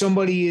when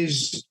somebody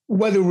is,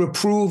 whether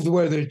reproved,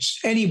 whether it's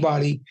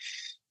anybody,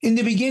 in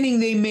the beginning,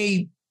 they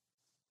may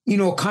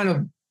kind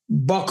of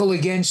buckle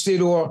against it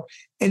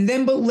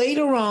but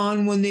later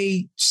on, when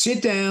they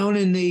sit down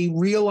and they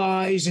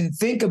realize and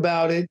think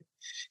about it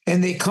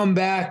and they come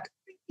back,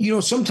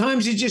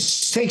 sometimes it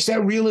just takes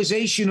that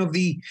realization of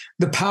the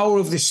power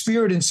of the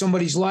Spirit in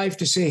somebody's life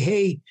to say,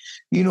 hey,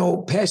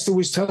 Pastor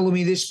was telling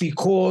me this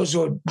because,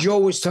 or Joe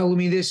was telling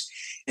me this.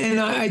 And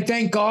I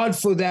thank God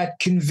for that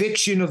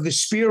conviction of the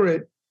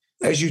Spirit,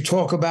 as you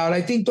talk about.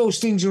 I think those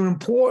things are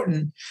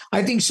important.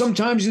 I think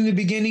sometimes in the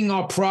beginning,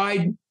 our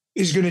pride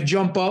is going to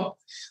jump up.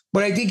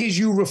 But I think as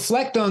you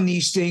reflect on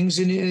these things,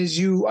 and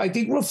I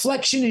think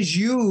reflection is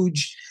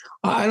huge.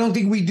 I don't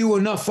think we do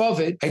enough of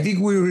it. I think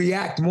we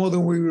react more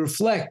than we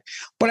reflect.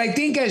 But I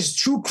think as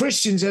true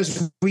Christians,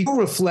 as we do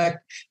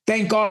reflect,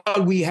 thank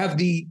God we have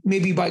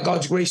maybe by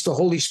God's grace, the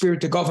Holy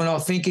Spirit to govern our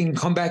thinking and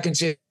come back and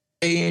say,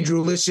 hey,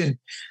 Andrew, listen,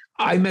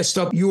 I messed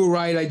up. You were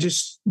right. I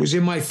just was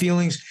in my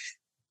feelings.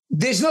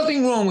 There's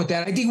nothing wrong with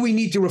that. I think we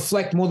need to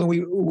reflect more than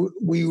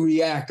we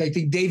react. I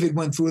think David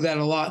went through that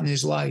a lot in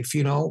his life,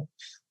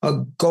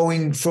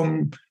 going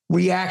from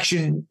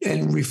reaction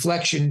and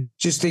reflection.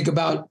 Just think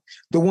about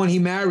the one he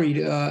married,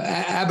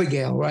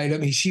 Abigail, right? I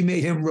mean, she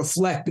made him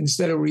reflect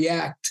instead of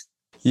react.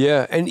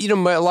 Yeah. And, a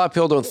lot of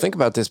people don't think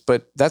about this,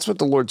 but that's what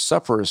the Lord's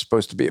Supper is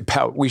supposed to be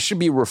about. We should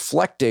be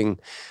reflecting.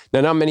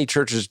 Now, not many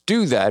churches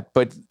do that,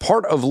 but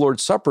part of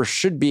Lord's Supper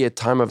should be a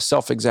time of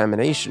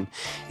self-examination.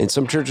 And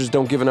some churches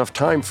don't give enough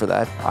time for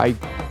that. I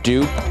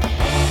do.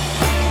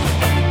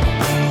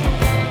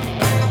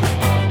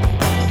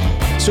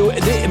 So,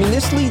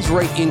 this leads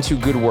right into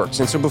good works.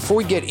 And so before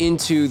we get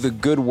into the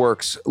good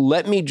works,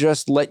 let me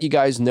just let you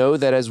guys know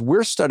that as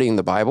we're studying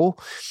the Bible,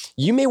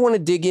 you may want to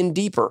dig in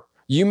deeper.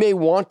 You may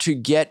want to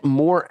get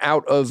more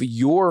out of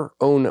your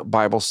own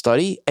Bible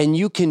study, and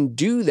you can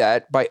do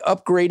that by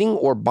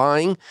upgrading or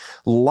buying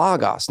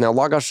Logos. Now,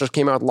 Logos just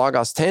came out with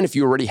Logos 10. If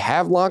you already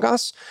have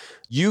Logos,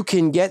 you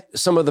can get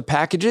some of the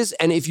packages.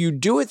 And if you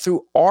do it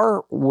through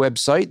our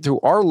website,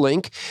 through our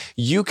link,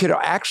 you could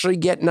actually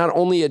get not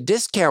only a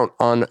discount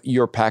on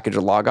your package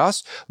of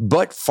Logos,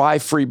 but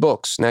 5 free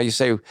books. Now you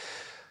say,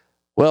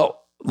 well,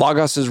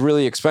 Logos is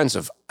really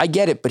expensive. I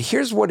get it, but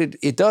here's what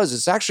it does.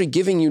 It's actually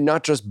giving you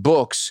not just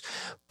books,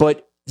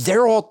 but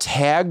they're all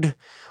tagged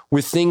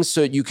with things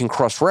so that you can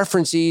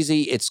cross-reference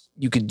easy.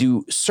 You could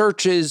do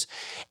searches,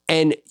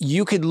 and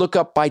you could look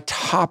up by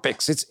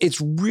topics.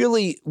 It's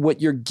really what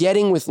you're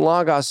getting with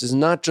Logos is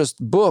not just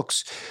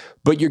books,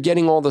 but you're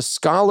getting all the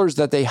scholars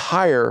that they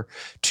hire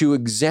to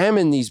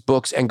examine these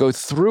books and go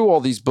through all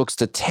these books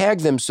to tag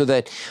them so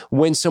that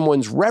when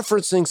someone's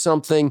referencing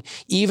something,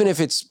 even if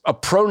it's a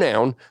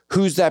pronoun,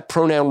 who's that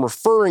pronoun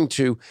referring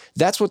to?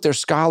 That's what their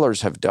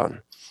scholars have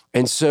done.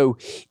 And so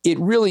it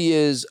really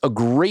is a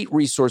great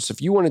resource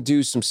if you want to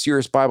do some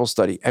serious Bible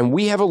study. And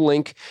we have a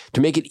link to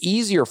make it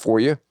easier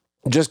for you.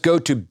 Just go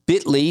to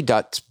bit.ly,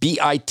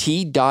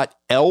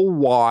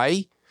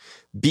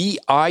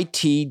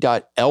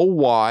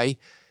 bit.ly,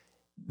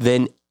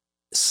 then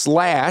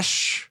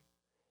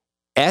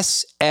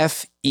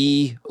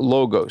 /SFE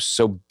logos.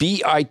 So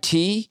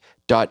bit.ly/SFE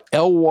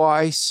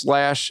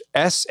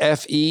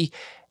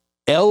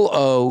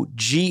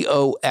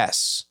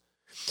LOGOS.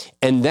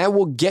 And that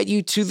will get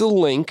you to the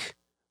link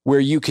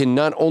where you can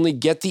not only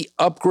get the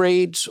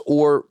upgrades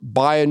or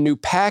buy a new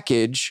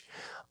package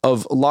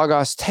of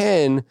Logos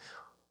 10,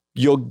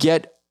 you'll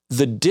get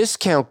the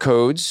discount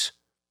codes,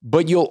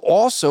 but you'll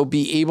also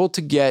be able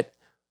to get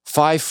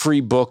 5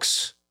 free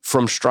books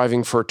from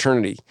Striving for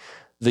Eternity.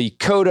 The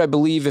code, I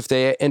believe, if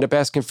they end up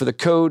asking for the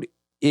code,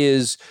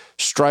 is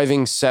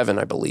Striving7,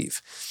 I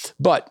believe.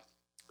 But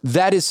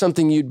that is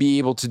something you'd be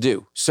able to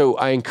do. So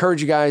I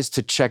encourage you guys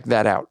to check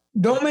that out.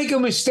 Don't make a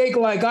mistake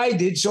like I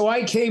did. So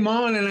I came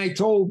on and I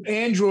told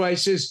Andrew, I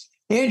says,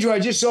 Andrew, I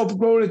just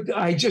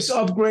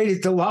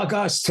upgraded to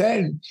Logos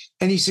 10.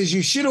 And he says,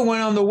 you should have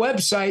went on the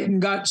website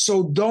and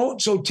so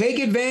take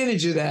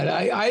advantage of that.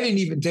 I didn't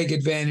even take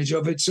advantage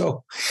of it.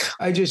 So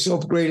I just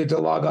upgraded to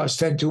Logos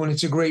 10 too. And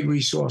it's a great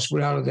resource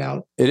without a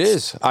doubt. It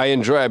is. I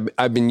enjoy it.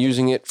 I've been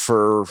using it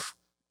for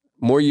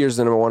more years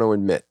than I want to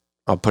admit.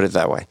 I'll put it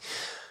that way.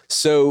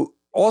 So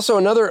also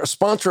another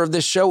sponsor of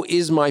this show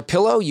is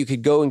MyPillow. You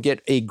could go and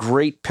get a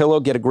great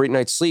pillow, get a great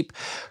night's sleep.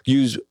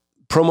 Use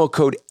promo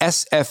code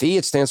SFE.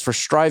 It stands for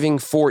Striving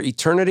for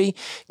Eternity.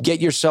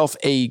 Get yourself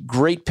a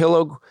great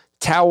pillow,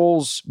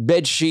 towels,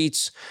 bed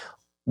sheets,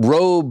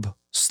 robe,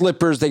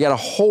 slippers. They got a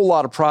whole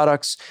lot of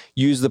products.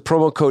 Use the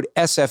promo code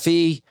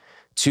SFE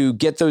to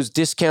get those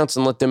discounts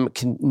and let them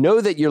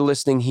know that you're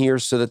listening here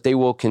so that they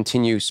will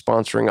continue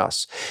sponsoring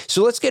us.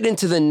 So let's get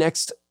into the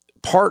next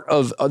part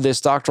of this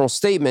doctrinal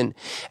statement,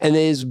 and it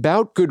is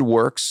about good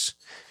works.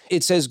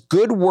 It says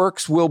good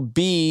works will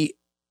be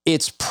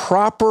its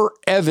proper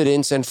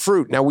evidence and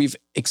fruit. Now, we've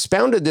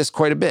expounded this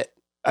quite a bit.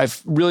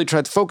 I've really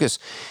tried to focus.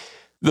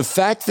 The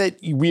fact that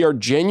we are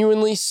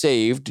genuinely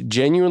saved,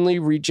 genuinely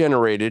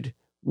regenerated,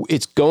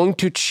 it's going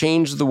to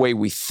change the way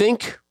we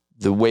think,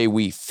 the way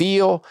we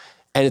feel,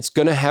 and it's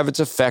going to have its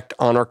effect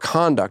on our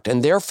conduct.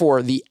 And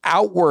therefore, the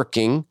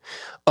outworking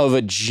of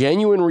a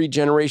genuine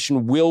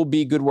regeneration will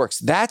be good works.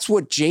 That's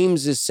what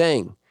James is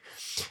saying.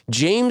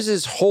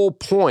 James's whole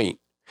point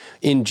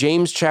in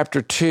James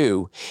chapter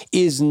 2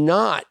 is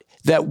not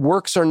that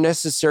works are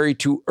necessary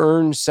to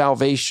earn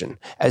salvation,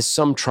 as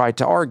some try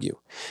to argue.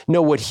 No,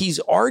 what he's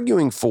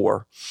arguing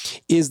for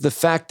is the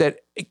fact that,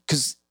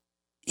 because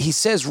he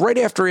says right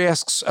after he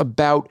asks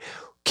about,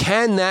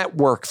 can that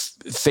work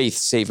faith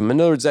save him?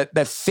 In other words,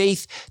 that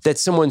faith that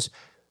someone's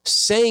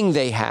saying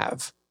they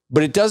have,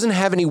 but it doesn't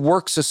have any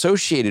works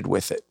associated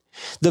with it.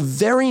 The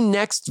very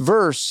next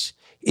verse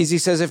is he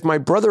says, if my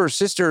brother or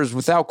sister is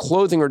without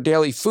clothing or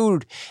daily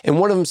food, and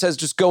one of them says,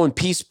 just go in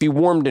peace, be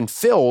warmed and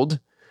filled,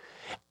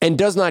 and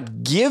does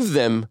not give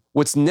them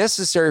what's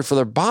necessary for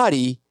their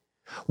body,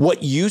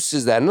 what use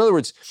is that? In other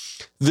words,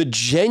 the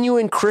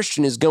genuine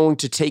Christian is going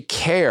to take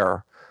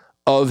care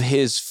of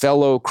his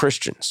fellow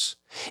Christians.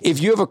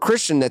 If you have a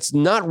Christian that's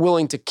not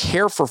willing to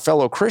care for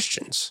fellow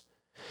Christians,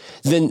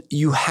 then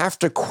you have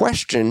to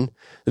question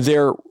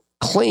their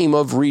claim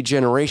of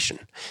regeneration.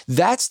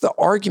 That's the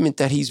argument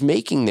that he's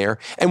making there.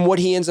 And what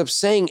he ends up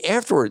saying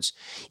afterwards,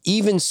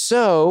 even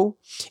so,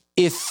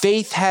 if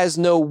faith has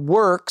no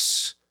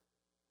works,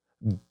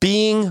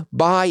 being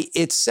by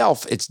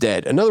itself, it's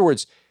dead. In other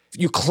words,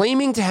 you're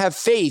claiming to have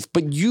faith,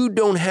 but you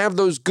don't have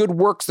those good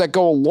works that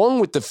go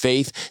along with the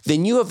faith,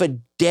 then you have a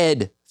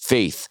dead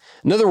faith.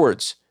 In other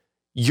words,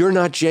 you're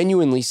not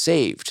genuinely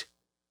saved.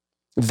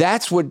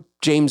 That's what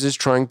James is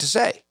trying to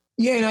say.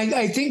 Yeah, and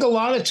I think a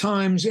lot of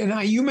times, and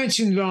you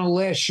mentioned it on the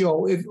last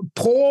show, if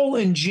Paul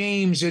and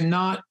James are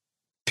not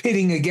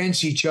pitting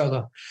against each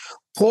other.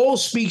 Paul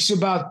speaks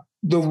about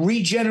the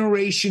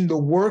regeneration, the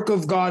work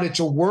of God. It's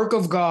a work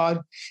of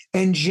God.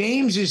 And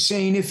James is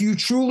saying, if you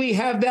truly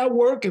have that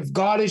work, if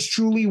God has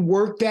truly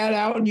worked that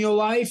out in your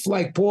life,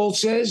 like Paul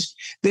says,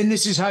 then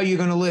this is how you're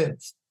going to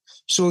live.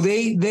 So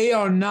they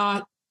are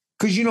not,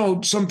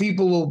 because, some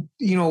people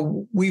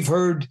will, we've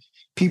heard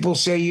people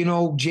say,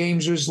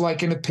 James was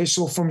like an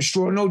epistle from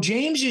straw. No,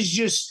 James is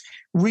just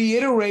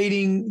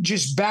reiterating,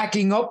 just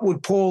backing up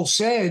what Paul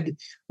said.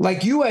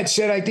 Like you had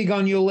said, I think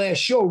on your last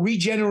show,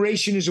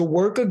 regeneration is a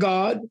work of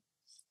God.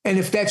 And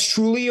if that's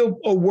truly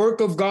a work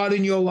of God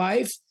in your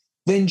life,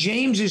 then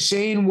James is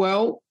saying,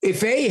 well,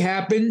 if A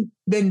happened,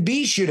 then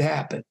B should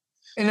happen.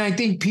 And I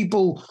think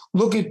people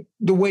look at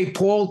the way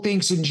Paul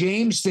thinks and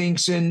James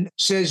thinks and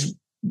says,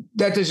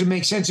 that doesn't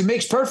make sense. It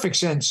makes perfect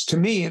sense to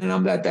me, and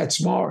I'm not that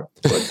smart,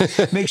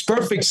 but makes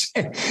perfect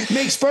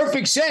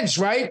sense,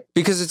 right?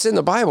 Because it's in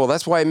the Bible.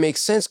 That's why it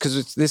makes sense,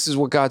 because this is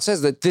what God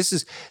says, that this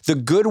is the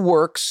good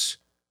works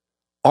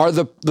are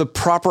the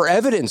proper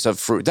evidence of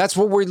fruit. That's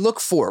what we look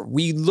for.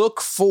 We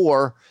look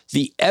for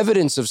the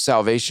evidence of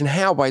salvation.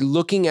 How? By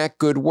looking at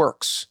good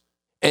works.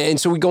 And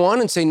so we go on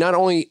and say not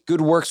only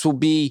good works will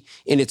be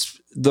in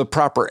the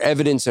proper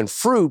evidence and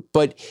fruit,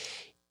 but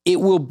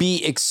it will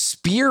be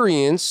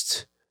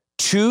experienced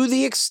to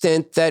the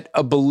extent that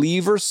a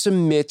believer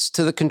submits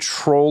to the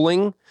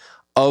controlling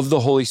of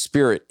the Holy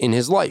Spirit in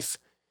his life.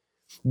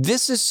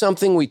 This is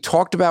something we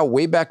talked about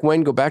way back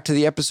when. Go back to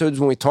the episodes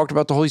when we talked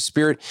about the Holy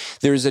Spirit.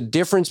 There's a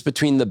difference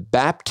between the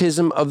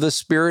baptism of the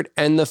Spirit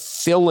and the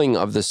filling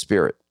of the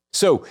Spirit.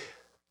 So,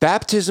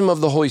 baptism of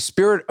the Holy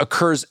Spirit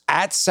occurs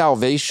at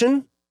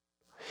salvation.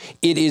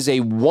 It is a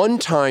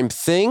one-time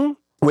thing.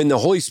 When the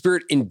Holy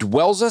Spirit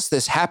indwells us,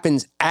 this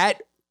happens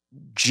at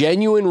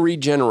genuine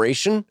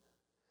regeneration.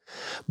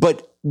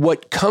 But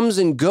what comes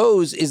and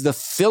goes is the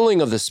filling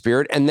of the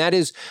Spirit, and that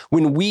is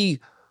when we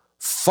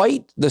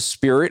fight the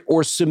Spirit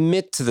or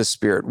submit to the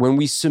Spirit. When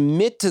we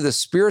submit to the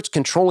Spirit's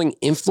controlling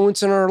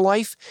influence in our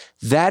life,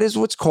 that is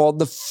what's called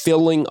the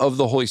filling of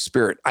the Holy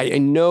Spirit. I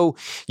know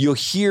you'll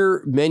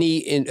hear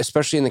many,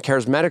 especially in the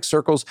charismatic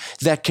circles,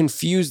 that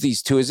confuse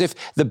these two, as if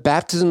the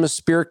baptism of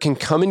Spirit can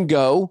come and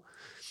go,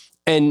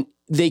 and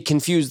they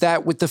confuse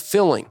that with the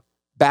filling.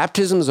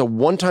 Baptism is a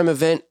one-time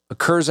event,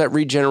 occurs at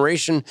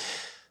regeneration.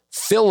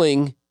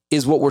 Filling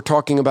is what we're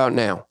talking about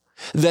now.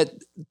 That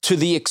to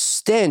the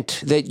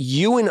extent that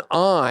you and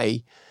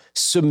I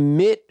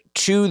submit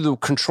to the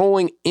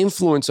controlling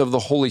influence of the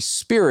Holy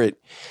Spirit,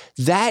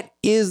 that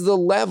is the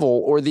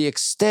level or the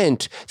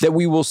extent that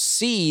we will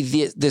see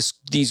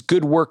these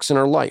good works in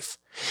our life.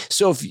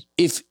 So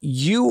if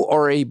you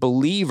are a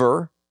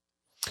believer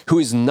who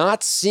is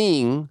not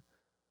seeing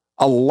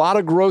a lot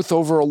of growth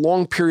over a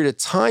long period of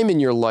time in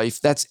your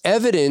life, that's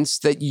evidence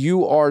that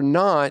you are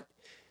not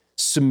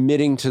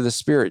submitting to the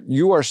Spirit.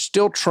 You are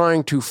still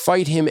trying to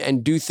fight him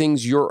and do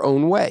things your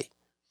own way.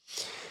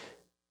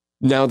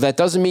 Now, that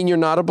doesn't mean you're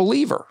not a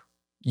believer.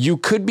 You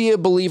could be a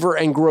believer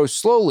and grow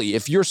slowly.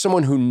 If you're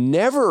someone who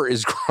never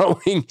is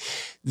growing,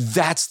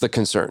 that's the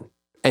concern.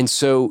 And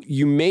so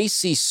you may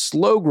see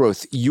slow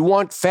growth. You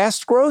want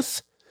fast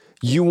growth?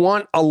 You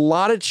want a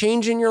lot of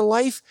change in your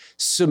life?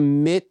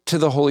 Submit to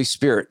the Holy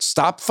Spirit.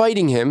 Stop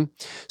fighting him.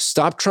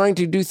 Stop trying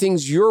to do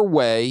things your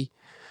way,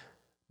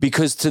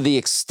 because to the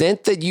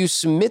extent that you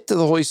submit to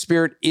the Holy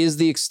Spirit is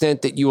the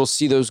extent that you will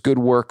see those good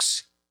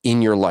works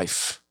in your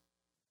life.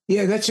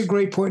 Yeah, that's a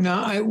great point.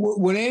 Now,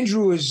 what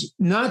Andrew is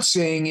not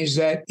saying is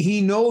that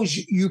he knows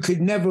you could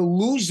never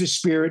lose the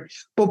Spirit,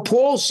 but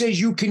Paul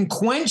says you can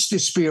quench the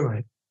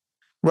Spirit.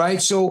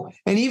 right? So,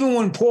 and even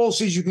when Paul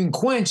says you can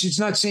quench, it's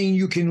not saying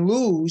you can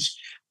lose,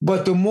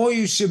 but the more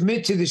you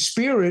submit to the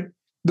Spirit,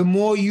 the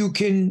more you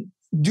can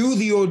do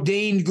the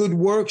ordained good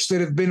works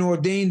that have been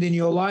ordained in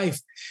your life.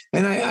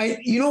 And I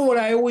you know what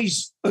I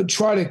always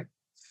try to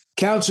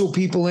counsel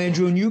people,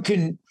 Andrew, and you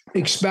can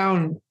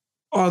expound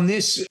on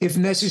this if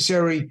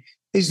necessary,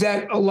 is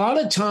that a lot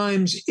of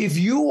times if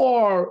you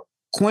are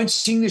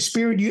quenching the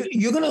Spirit,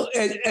 you're going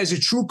to, as a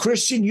true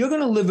Christian, you're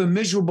going to live a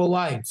miserable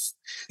life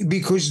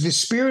because the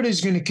Spirit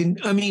is going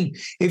to,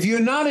 if you're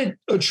not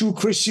a true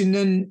Christian,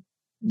 then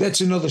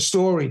that's another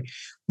story.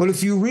 But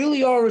if you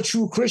really are a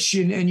true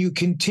Christian and you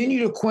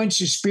continue to quench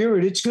the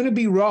Spirit, it's going to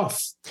be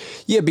rough.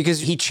 Yeah,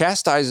 because he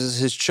chastises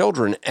his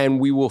children and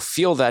we will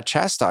feel that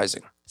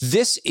chastising.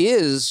 This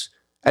is,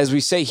 as we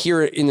say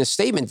here in the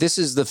statement, this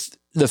is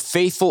the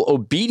faithful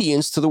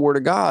obedience to the Word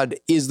of God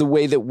is the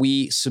way that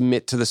we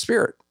submit to the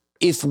Spirit.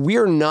 If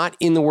we're not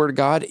in the Word of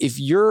God, if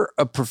you're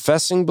a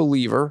professing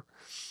believer,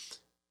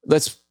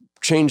 let's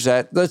change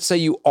that. Let's say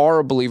you are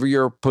a believer,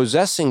 you're a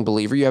possessing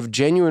believer, you have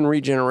genuine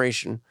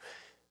regeneration,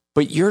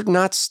 but you're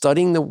not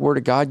studying the Word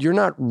of God, you're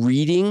not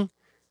reading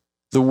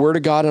the Word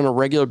of God on a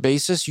regular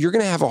basis, you're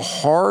going to have a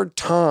hard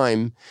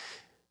time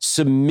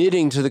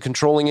submitting to the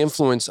controlling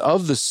influence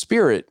of the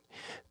Spirit,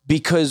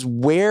 because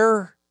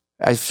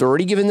I've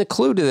already given the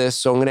clue to this,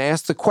 so I'm going to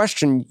ask the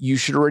question, you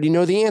should already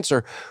know the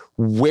answer.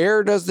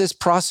 Where does this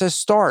process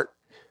start?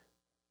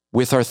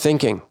 With our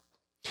thinking.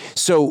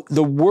 So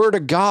the Word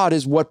of God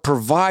is what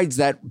provides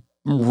that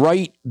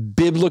right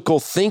biblical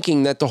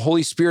thinking that the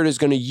Holy Spirit is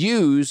going to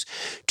use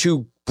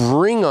to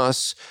bring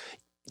us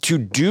to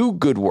do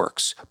good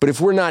works. But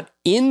if we're not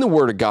in the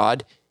Word of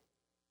God,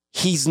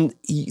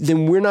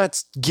 then we're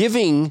not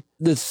giving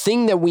the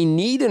thing that we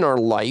need in our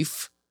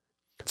life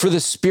for the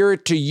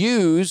Spirit to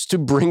use to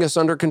bring us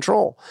under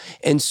control.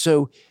 And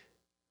so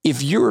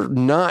if you're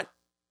not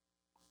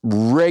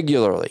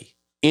regularly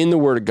in the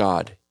Word of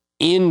God,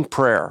 in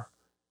prayer,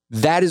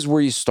 that is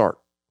where you start.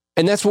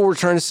 And that's what we're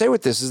trying to say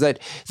with this, is that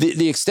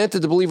the extent that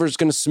the believer is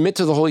going to submit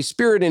to the Holy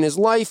Spirit in his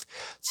life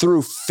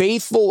through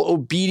faithful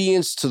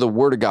obedience to the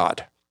Word of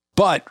God.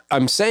 But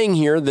I'm saying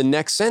here, the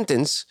next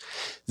sentence,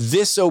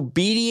 this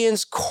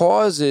obedience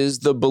causes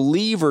the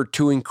believer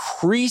to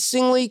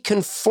increasingly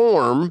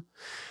conform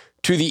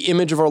to the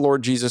image of our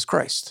Lord Jesus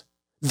Christ.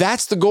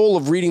 That's the goal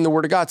of reading the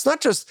Word of God. It's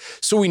not just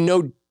so we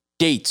know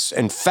dates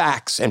and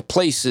facts and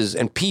places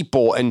and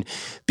people and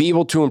be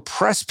able to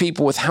impress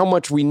people with how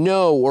much we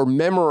know or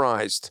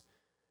memorized.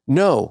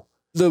 No,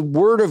 the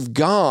Word of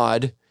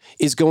God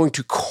is going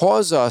to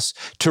cause us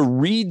to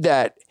read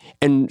that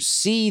and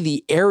see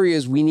the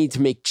areas we need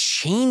to make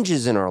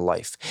changes in our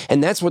life.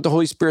 And that's what the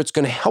Holy Spirit's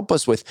going to help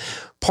us with.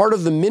 Part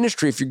of the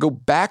ministry, if you go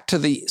back to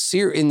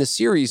in the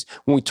series,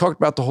 when we talked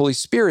about the Holy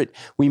Spirit,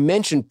 we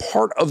mentioned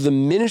part of the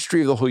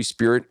ministry of the Holy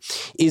Spirit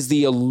is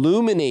the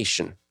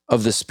illumination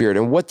of the Spirit.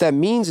 And what that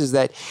means is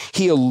that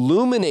he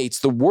illuminates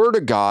the Word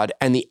of God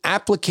and the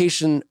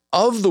application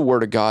of the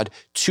Word of God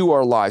to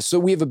our lives. So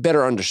we have a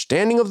better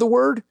understanding of the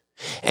Word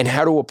and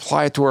how to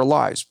apply it to our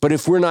lives. But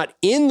if we're not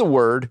in the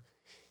Word,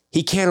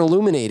 he can't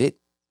illuminate it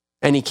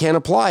and he can't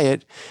apply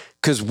it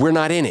because we're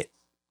not in it.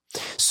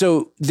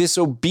 So this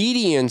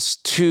obedience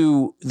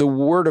to the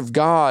Word of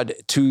God,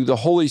 to the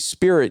Holy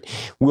Spirit,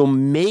 will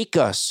make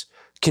us,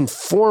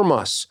 conform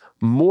us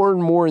more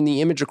and more in the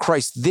image of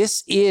Christ.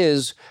 This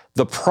is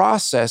the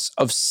process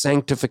of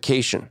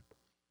sanctification.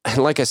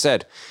 And like I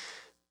said,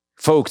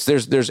 folks,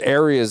 there's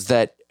areas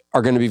that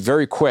are going to be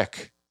very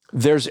quick.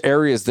 There's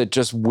areas that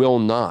just will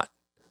not.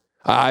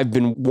 I've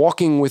been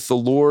walking with the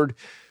Lord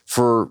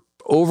for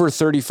over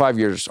 35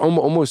 years,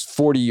 almost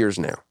 40 years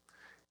now.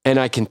 And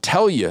I can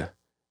tell you,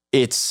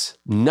 it's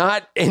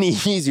not any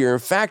easier. In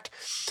fact,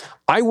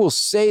 I will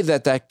say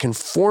that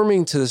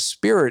conforming to the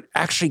Spirit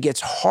actually gets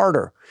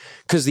harder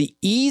because the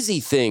easy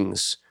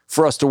things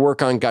for us to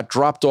work on got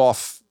dropped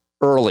off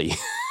early.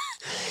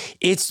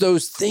 It's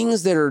those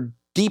things that are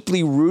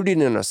deeply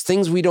rooted in us,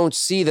 things we don't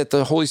see that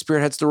the Holy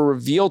Spirit has to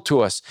reveal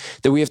to us,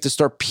 that we have to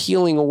start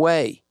peeling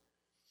away.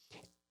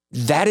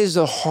 That is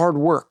the hard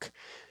work.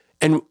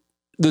 And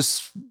the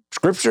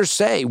scriptures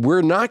say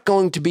we're not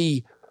going to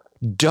be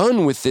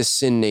done with this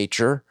sin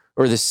nature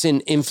or the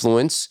sin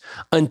influence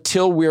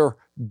until we're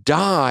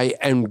die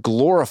and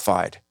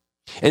glorified.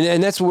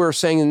 And that's what we're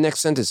saying in the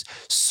next sentence.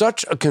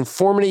 Such a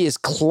conformity is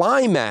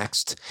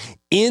climaxed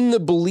in the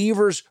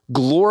believer's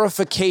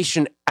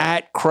glorification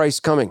at Christ's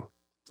coming.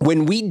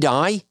 When we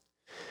die,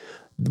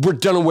 we're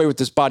done away with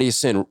this body of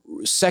sin.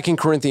 2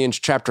 Corinthians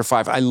chapter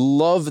 5. I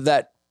love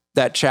that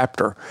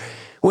chapter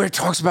where it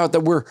talks about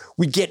that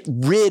we get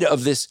rid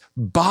of this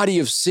body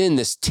of sin,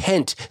 this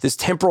tent, this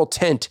temporal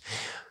tent.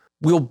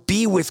 We'll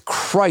be with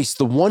Christ,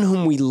 the one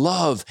whom we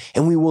love,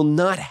 and we will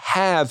not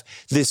have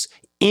this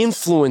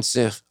influence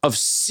of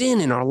sin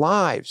in our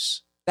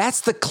lives. That's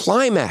the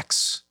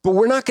climax, but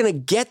we're not going to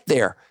get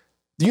there.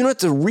 You know what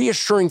the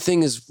reassuring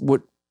thing is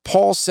what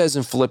Paul says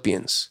in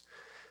Philippians,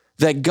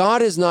 that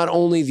God is not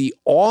only the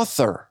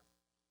author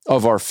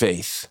of our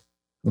faith,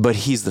 but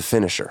he's the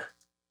finisher.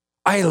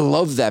 I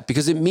love that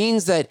because it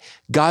means that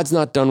God's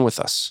not done with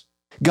us.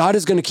 God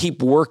is going to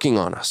keep working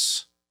on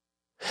us,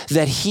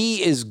 that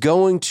he is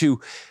going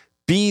to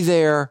be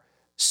there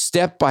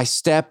step by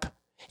step.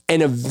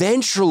 And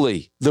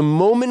eventually, the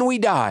moment we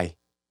die,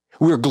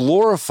 we're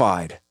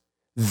glorified.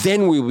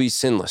 Then we will be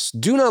sinless.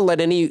 Do not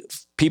let any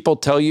people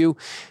tell you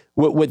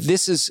what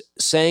this is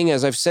saying.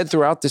 As I've said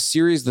throughout this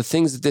series, the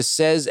things that this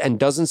says and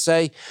doesn't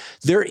say,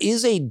 there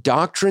is a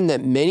doctrine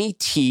that many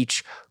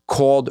teach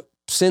called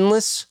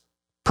sinless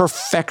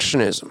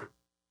perfectionism.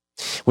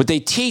 What they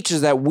teach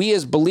is that we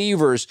as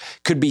believers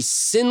could be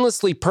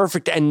sinlessly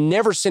perfect and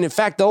never sin. In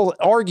fact, they'll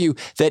argue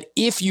that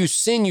if you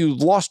sin, you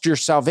lost your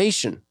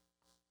salvation.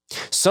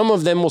 Some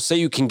of them will say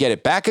you can get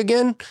it back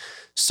again.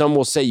 Some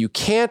will say you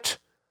can't.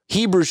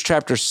 Hebrews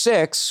chapter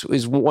 6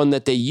 is one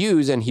that they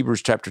use, and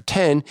Hebrews chapter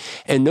 10.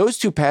 And those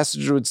two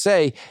passages would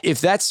say, if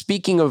that's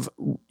speaking of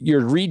your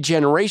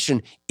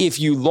regeneration,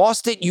 if you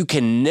lost it, you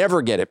can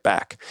never get it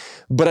back.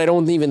 But I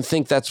don't even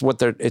think that's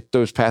what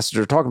those passages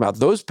are talking about.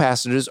 Those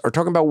passages are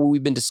talking about what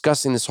we've been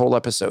discussing this whole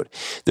episode.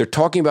 They're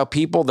talking about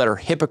people that are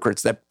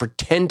hypocrites, that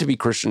pretend to be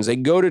Christians. They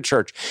go to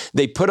church,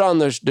 they put on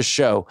the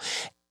show,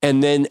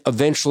 and then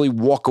eventually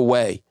walk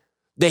away.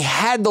 They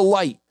had the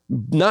light.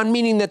 Not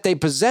meaning that they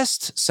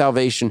possessed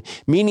salvation,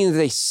 meaning that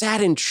they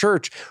sat in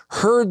church,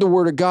 heard the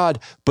word of God,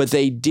 but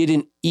they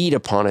didn't eat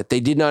upon it. They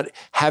did not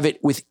have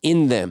it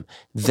within them.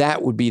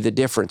 That would be the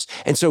difference.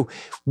 And so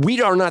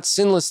we are not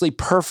sinlessly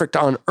perfect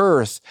on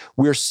earth.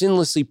 We're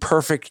sinlessly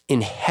perfect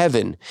in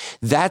heaven.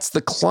 That's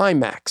the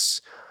climax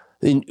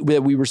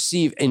that we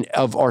receive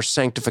of our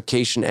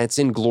sanctification. And it's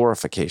in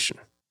glorification.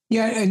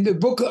 Yeah, and the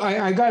book,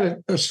 I got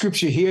a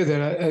scripture here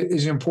that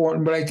is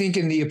important, but I think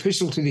in the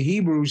epistle to the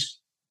Hebrews,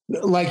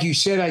 like you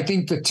said, I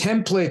think the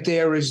template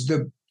there is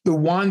the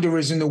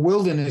wanderers in the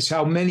wilderness,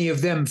 how many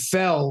of them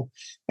fell,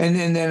 and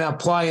then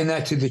applying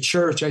that to the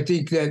church. I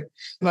think that,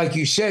 like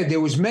you said, there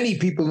was many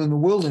people in the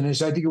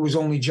wilderness. I think it was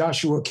only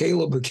Joshua,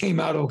 Caleb who came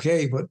out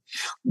okay. But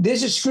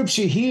there's a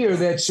scripture here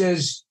that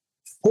says,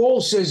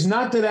 Paul says,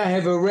 not that I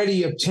have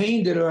already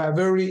obtained it or have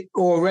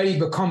already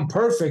become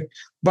perfect,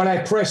 but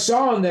I press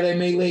on that I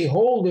may lay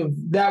hold of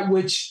that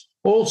which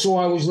also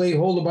I was laid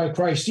hold of by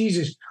Christ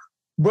Jesus.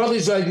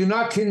 Brothers, I do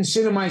not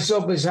consider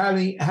myself as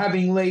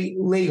having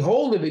laid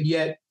hold of it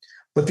yet,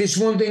 but this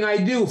one thing I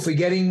do,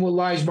 forgetting what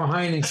lies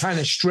behind and kind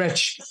of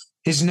stretch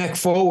his neck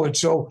forward.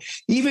 So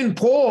even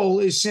Paul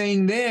is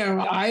saying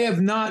there, I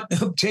have not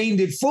obtained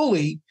it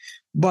fully,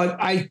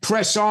 but I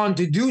press on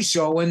to do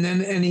so.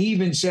 And he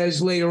even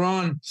says later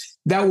on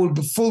that would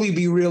fully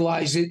be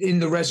realized in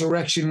the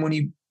resurrection when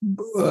he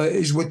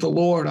is with the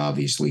Lord,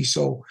 obviously.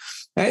 So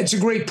it's a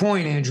great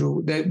point,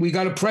 Andrew, that we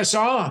got to press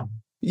on.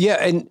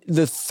 Yeah, and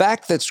the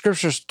fact that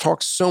Scripture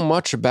talks so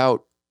much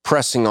about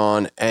pressing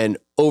on and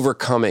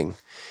overcoming,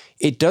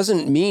 it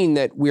doesn't mean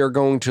that we are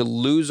going to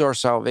lose our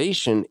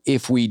salvation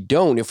if we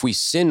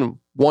sin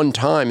one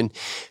time. And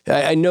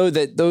I know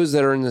that those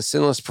that are in the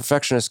sinless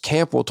perfectionist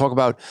camp will talk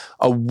about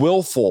a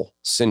willful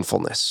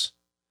sinfulness.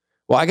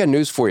 Well, I got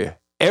news for you.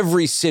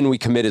 Every sin we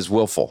commit is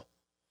willful.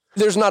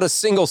 There's not a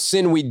single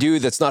sin we do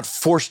that's not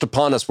forced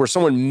upon us where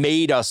someone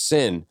made us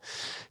sin.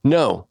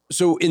 No.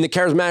 So in the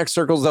charismatic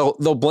circles,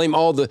 they'll blame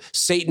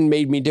Satan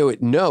made me do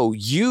it. No,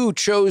 you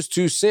chose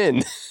to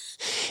sin.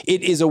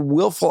 It is a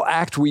willful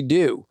act we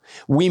do.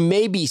 We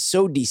may be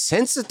so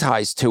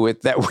desensitized to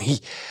it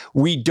that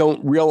we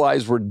don't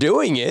realize we're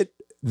doing it.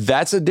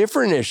 That's a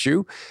different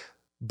issue.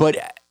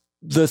 But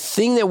the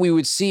thing that we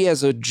would see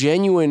as a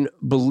genuine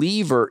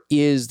believer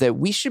is that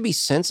we should be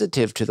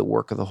sensitive to the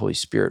work of the Holy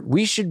Spirit.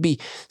 We should be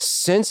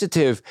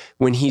sensitive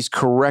when he's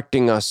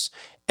correcting us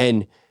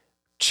and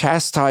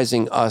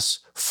chastising us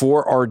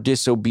for our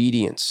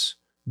disobedience,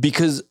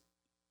 because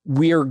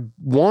we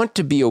want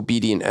to be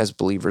obedient as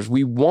believers.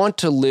 We want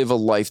to live a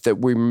life that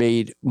we're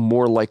made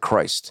more like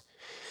Christ.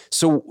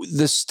 So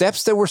the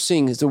steps that we're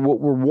seeing is that what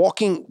we're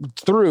walking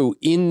through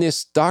in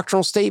this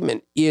doctrinal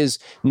statement is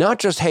not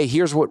just, hey,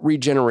 here's what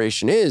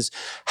regeneration is.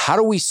 How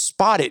do we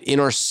spot it in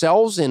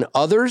ourselves and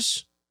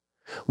others?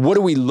 What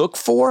do we look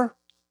for?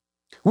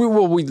 We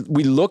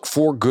look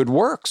for good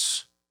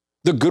works,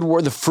 the good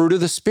word, the fruit of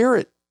the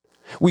Spirit.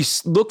 We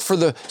look for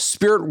the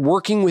Spirit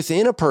working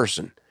within a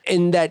person.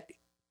 In that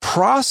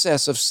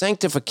process of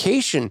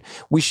sanctification,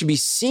 we should be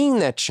seeing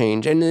that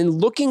change. And in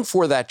looking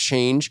for that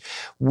change,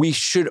 we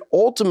should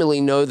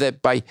ultimately know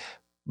that by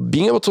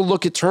being able to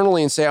look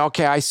eternally and say,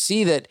 okay, I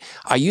see that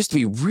I used to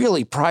be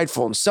really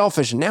prideful and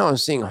selfish, and now I'm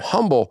seeing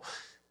humble.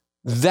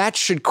 That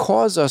should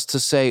cause us to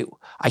say,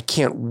 I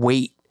can't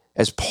wait,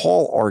 as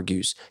Paul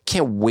argues,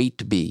 can't wait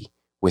to be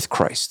with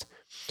Christ.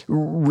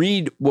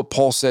 Read what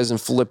Paul says in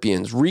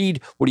Philippians.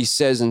 Read what he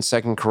says in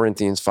 2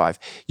 Corinthians 5.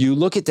 You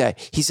look at that.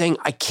 He's saying,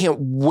 I can't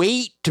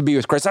wait to be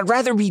with Christ. I'd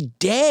rather be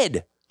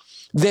dead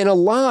than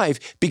alive,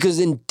 because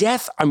in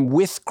death, I'm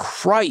with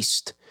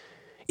Christ.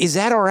 Is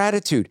that our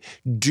attitude?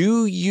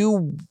 Do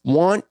you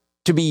want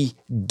to be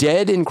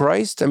dead in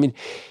Christ? I mean,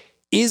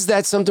 is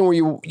that something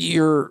where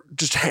you're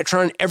just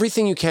trying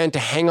everything you can to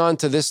hang on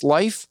to this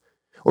life?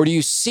 Or do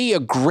you see a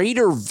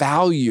greater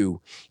value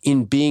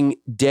in being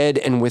dead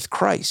and with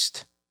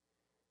Christ?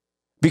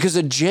 Because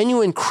a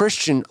genuine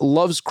Christian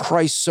loves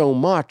Christ so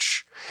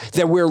much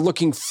that we're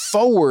looking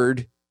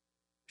forward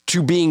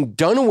to being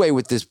done away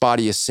with this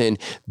body of sin,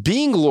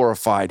 being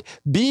glorified,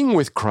 being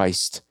with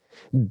Christ,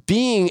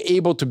 being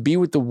able to be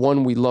with the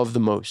one we love the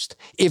most.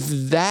 If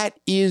that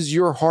is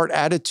your heart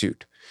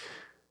attitude,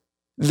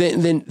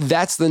 then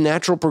that's the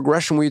natural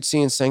progression we would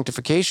see in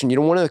sanctification. You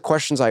know, one of the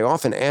questions I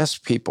often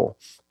ask people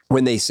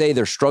when they say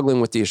they're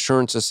struggling with the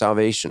assurance of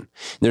salvation,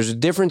 there's a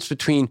difference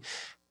between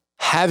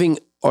having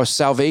our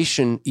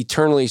salvation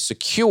eternally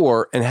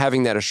secure and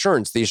having that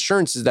assurance. The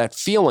assurance is that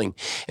feeling.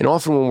 And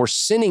often when we're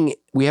sinning,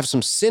 we have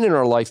some sin in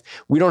our life,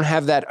 we don't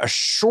have that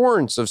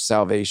assurance of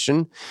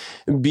salvation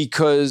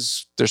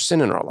because there's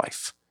sin in our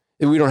life.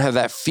 We don't have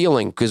that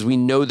feeling because we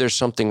know there's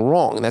something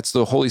wrong. That's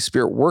the Holy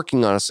Spirit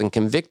working on us and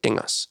convicting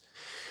us.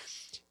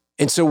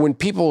 And so when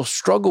people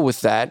struggle with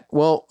that,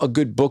 well, a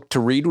good book to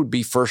read would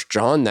be 1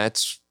 John.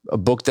 That's a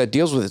book that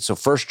deals with it. So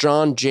 1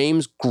 John,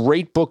 James,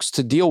 great books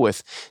to deal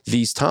with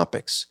these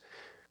topics.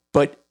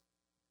 But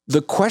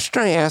the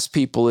question I ask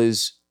people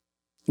is,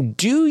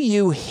 do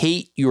you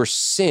hate your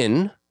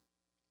sin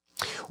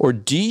or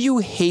do you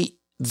hate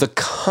the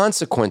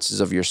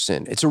consequences of your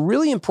sin? It's a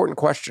really important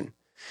question.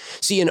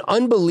 See, an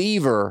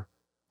unbeliever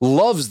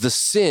loves the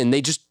sin.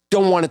 They just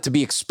don't want it to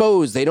be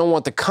exposed. They don't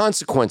want the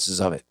consequences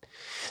of it.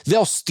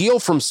 They'll steal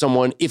from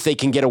someone if they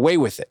can get away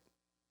with it.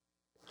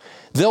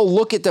 They'll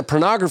look at the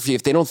pornography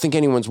if they don't think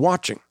anyone's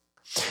watching.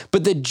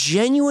 But the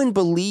genuine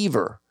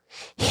believer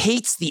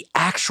hates the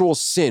actual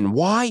sin.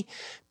 Why?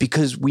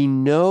 Because we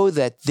know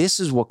that this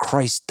is what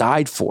Christ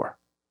died for.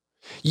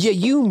 Yeah,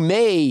 you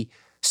may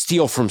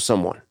steal from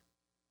someone,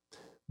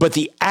 but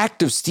the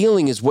act of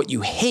stealing is what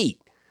you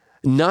hate,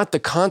 not the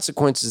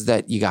consequences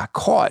that you got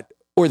caught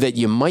or that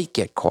you might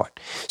get caught.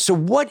 So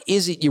what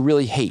is it you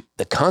really hate?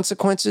 The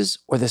consequences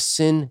or the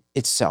sin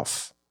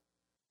itself?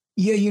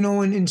 Yeah, you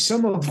know, in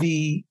some of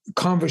the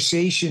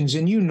conversations,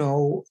 and you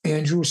know,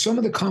 Andrew, some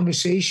of the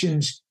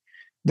conversations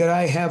that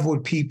I have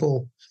with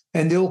people,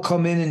 and they'll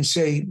come in and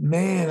say,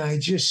 man,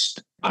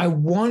 I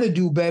want to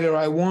do better.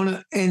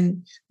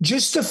 And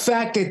just the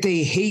fact that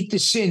they hate the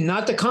sin,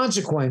 not the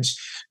consequence,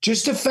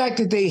 just the fact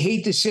that they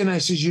hate the sin, I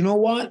says, you know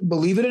what?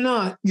 Believe it or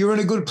not, you're in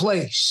a good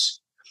place.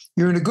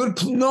 You're in a good,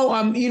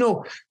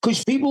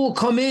 because people will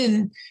come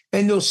in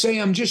and they'll say,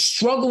 I'm just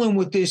struggling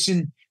with this.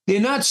 And they're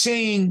not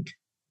saying,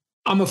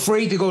 I'm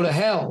afraid to go to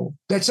hell.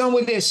 That's not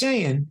what they're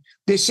saying.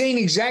 They're saying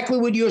exactly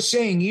what you're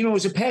saying. You know,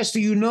 as a pastor,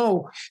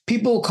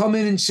 people come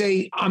in and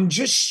say, I'm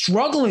just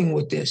struggling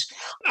with this.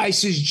 I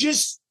says,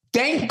 just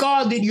thank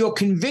God that you're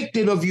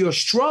convicted of your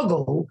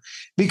struggle,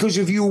 because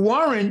if you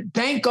weren't,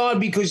 thank God,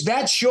 because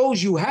that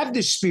shows you have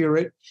the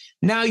Spirit.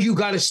 Now you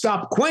got to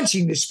stop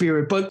quenching the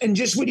Spirit. And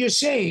just what you're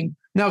saying,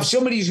 now if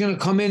somebody's going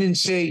to come in and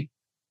say,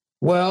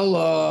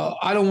 well,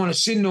 I don't want to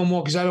sin no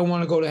more because I don't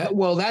want to go to hell.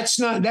 Well, that's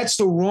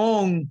the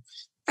wrong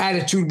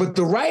attitude. But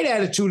the right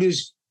attitude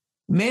is,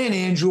 man,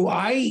 Andrew,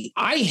 I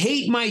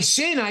hate my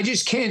sin. I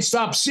just can't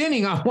stop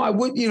sinning. I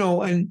would,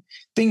 and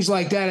things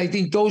like that. I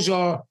think those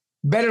are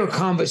better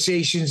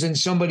conversations than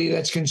somebody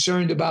that's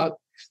concerned about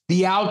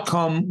the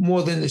outcome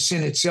more than the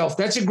sin itself.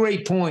 That's a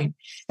great point.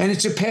 And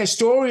it's a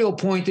pastoral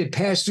point that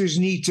pastors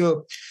need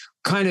to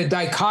kind of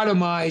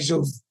dichotomize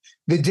of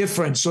the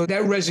difference. So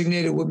that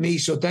resonated with me.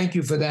 So thank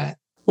you for that.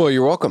 Well,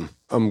 you're welcome.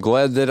 I'm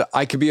glad that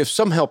I could be of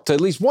some help to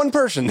at least one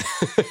person.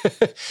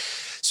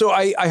 So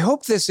I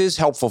hope this is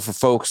helpful for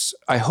folks.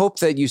 I hope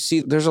that you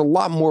see there's a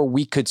lot more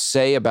we could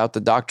say about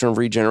the doctrine of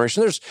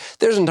regeneration.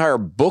 There's entire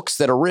books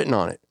that are written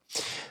on it.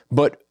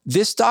 But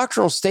this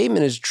doctrinal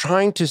statement is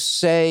trying to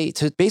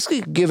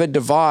basically give a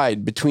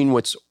divide between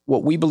what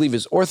we believe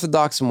is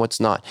orthodox and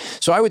what's not.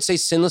 So I would say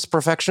sinless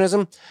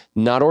perfectionism,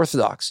 not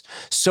orthodox.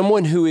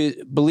 Someone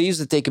who believes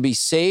that they could be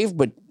saved,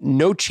 but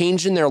no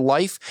change in their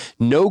life,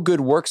 no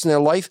good works in their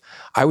life,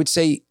 I would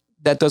say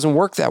that doesn't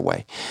work that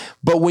way.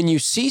 But when you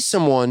see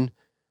someone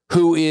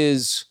who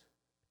is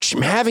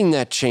having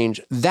that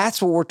change,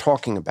 that's what we're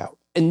talking about.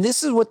 And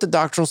this is what the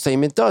doctrinal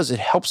statement does. It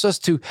helps us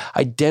to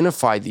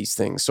identify these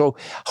things. So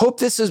hope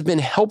this has been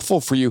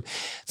helpful for you.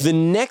 The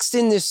next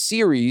in this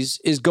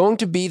series is going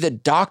to be the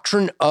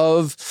doctrine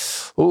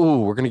of,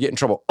 we're going to get in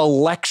trouble,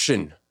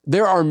 election.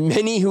 There are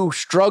many who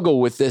struggle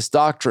with this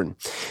doctrine.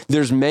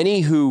 There's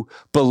many who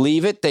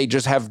believe it. They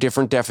just have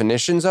different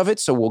definitions of it.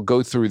 So we'll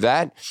go through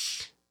that.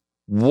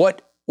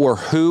 What or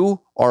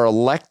who are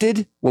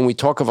elected when we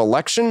talk of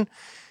election?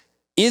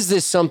 Is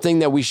this something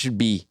that we should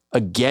be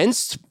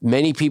against?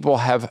 Many people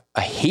have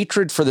a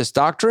hatred for this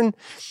doctrine.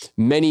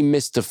 Many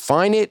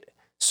misdefine it.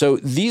 So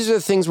these are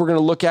the things we're going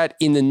to look at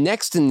in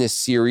this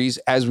series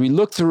as we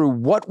look through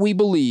what we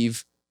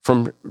believe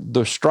from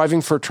the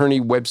Striving for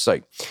Eternity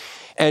website.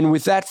 And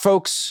with that,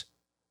 folks,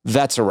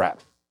 that's a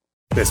wrap.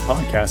 This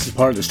podcast is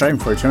part of the Striving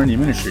for Eternity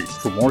ministry.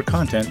 For more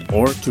content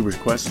or to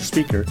request a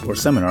speaker or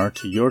seminar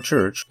to your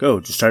church, go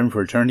to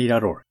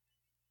strivingforeternity.org.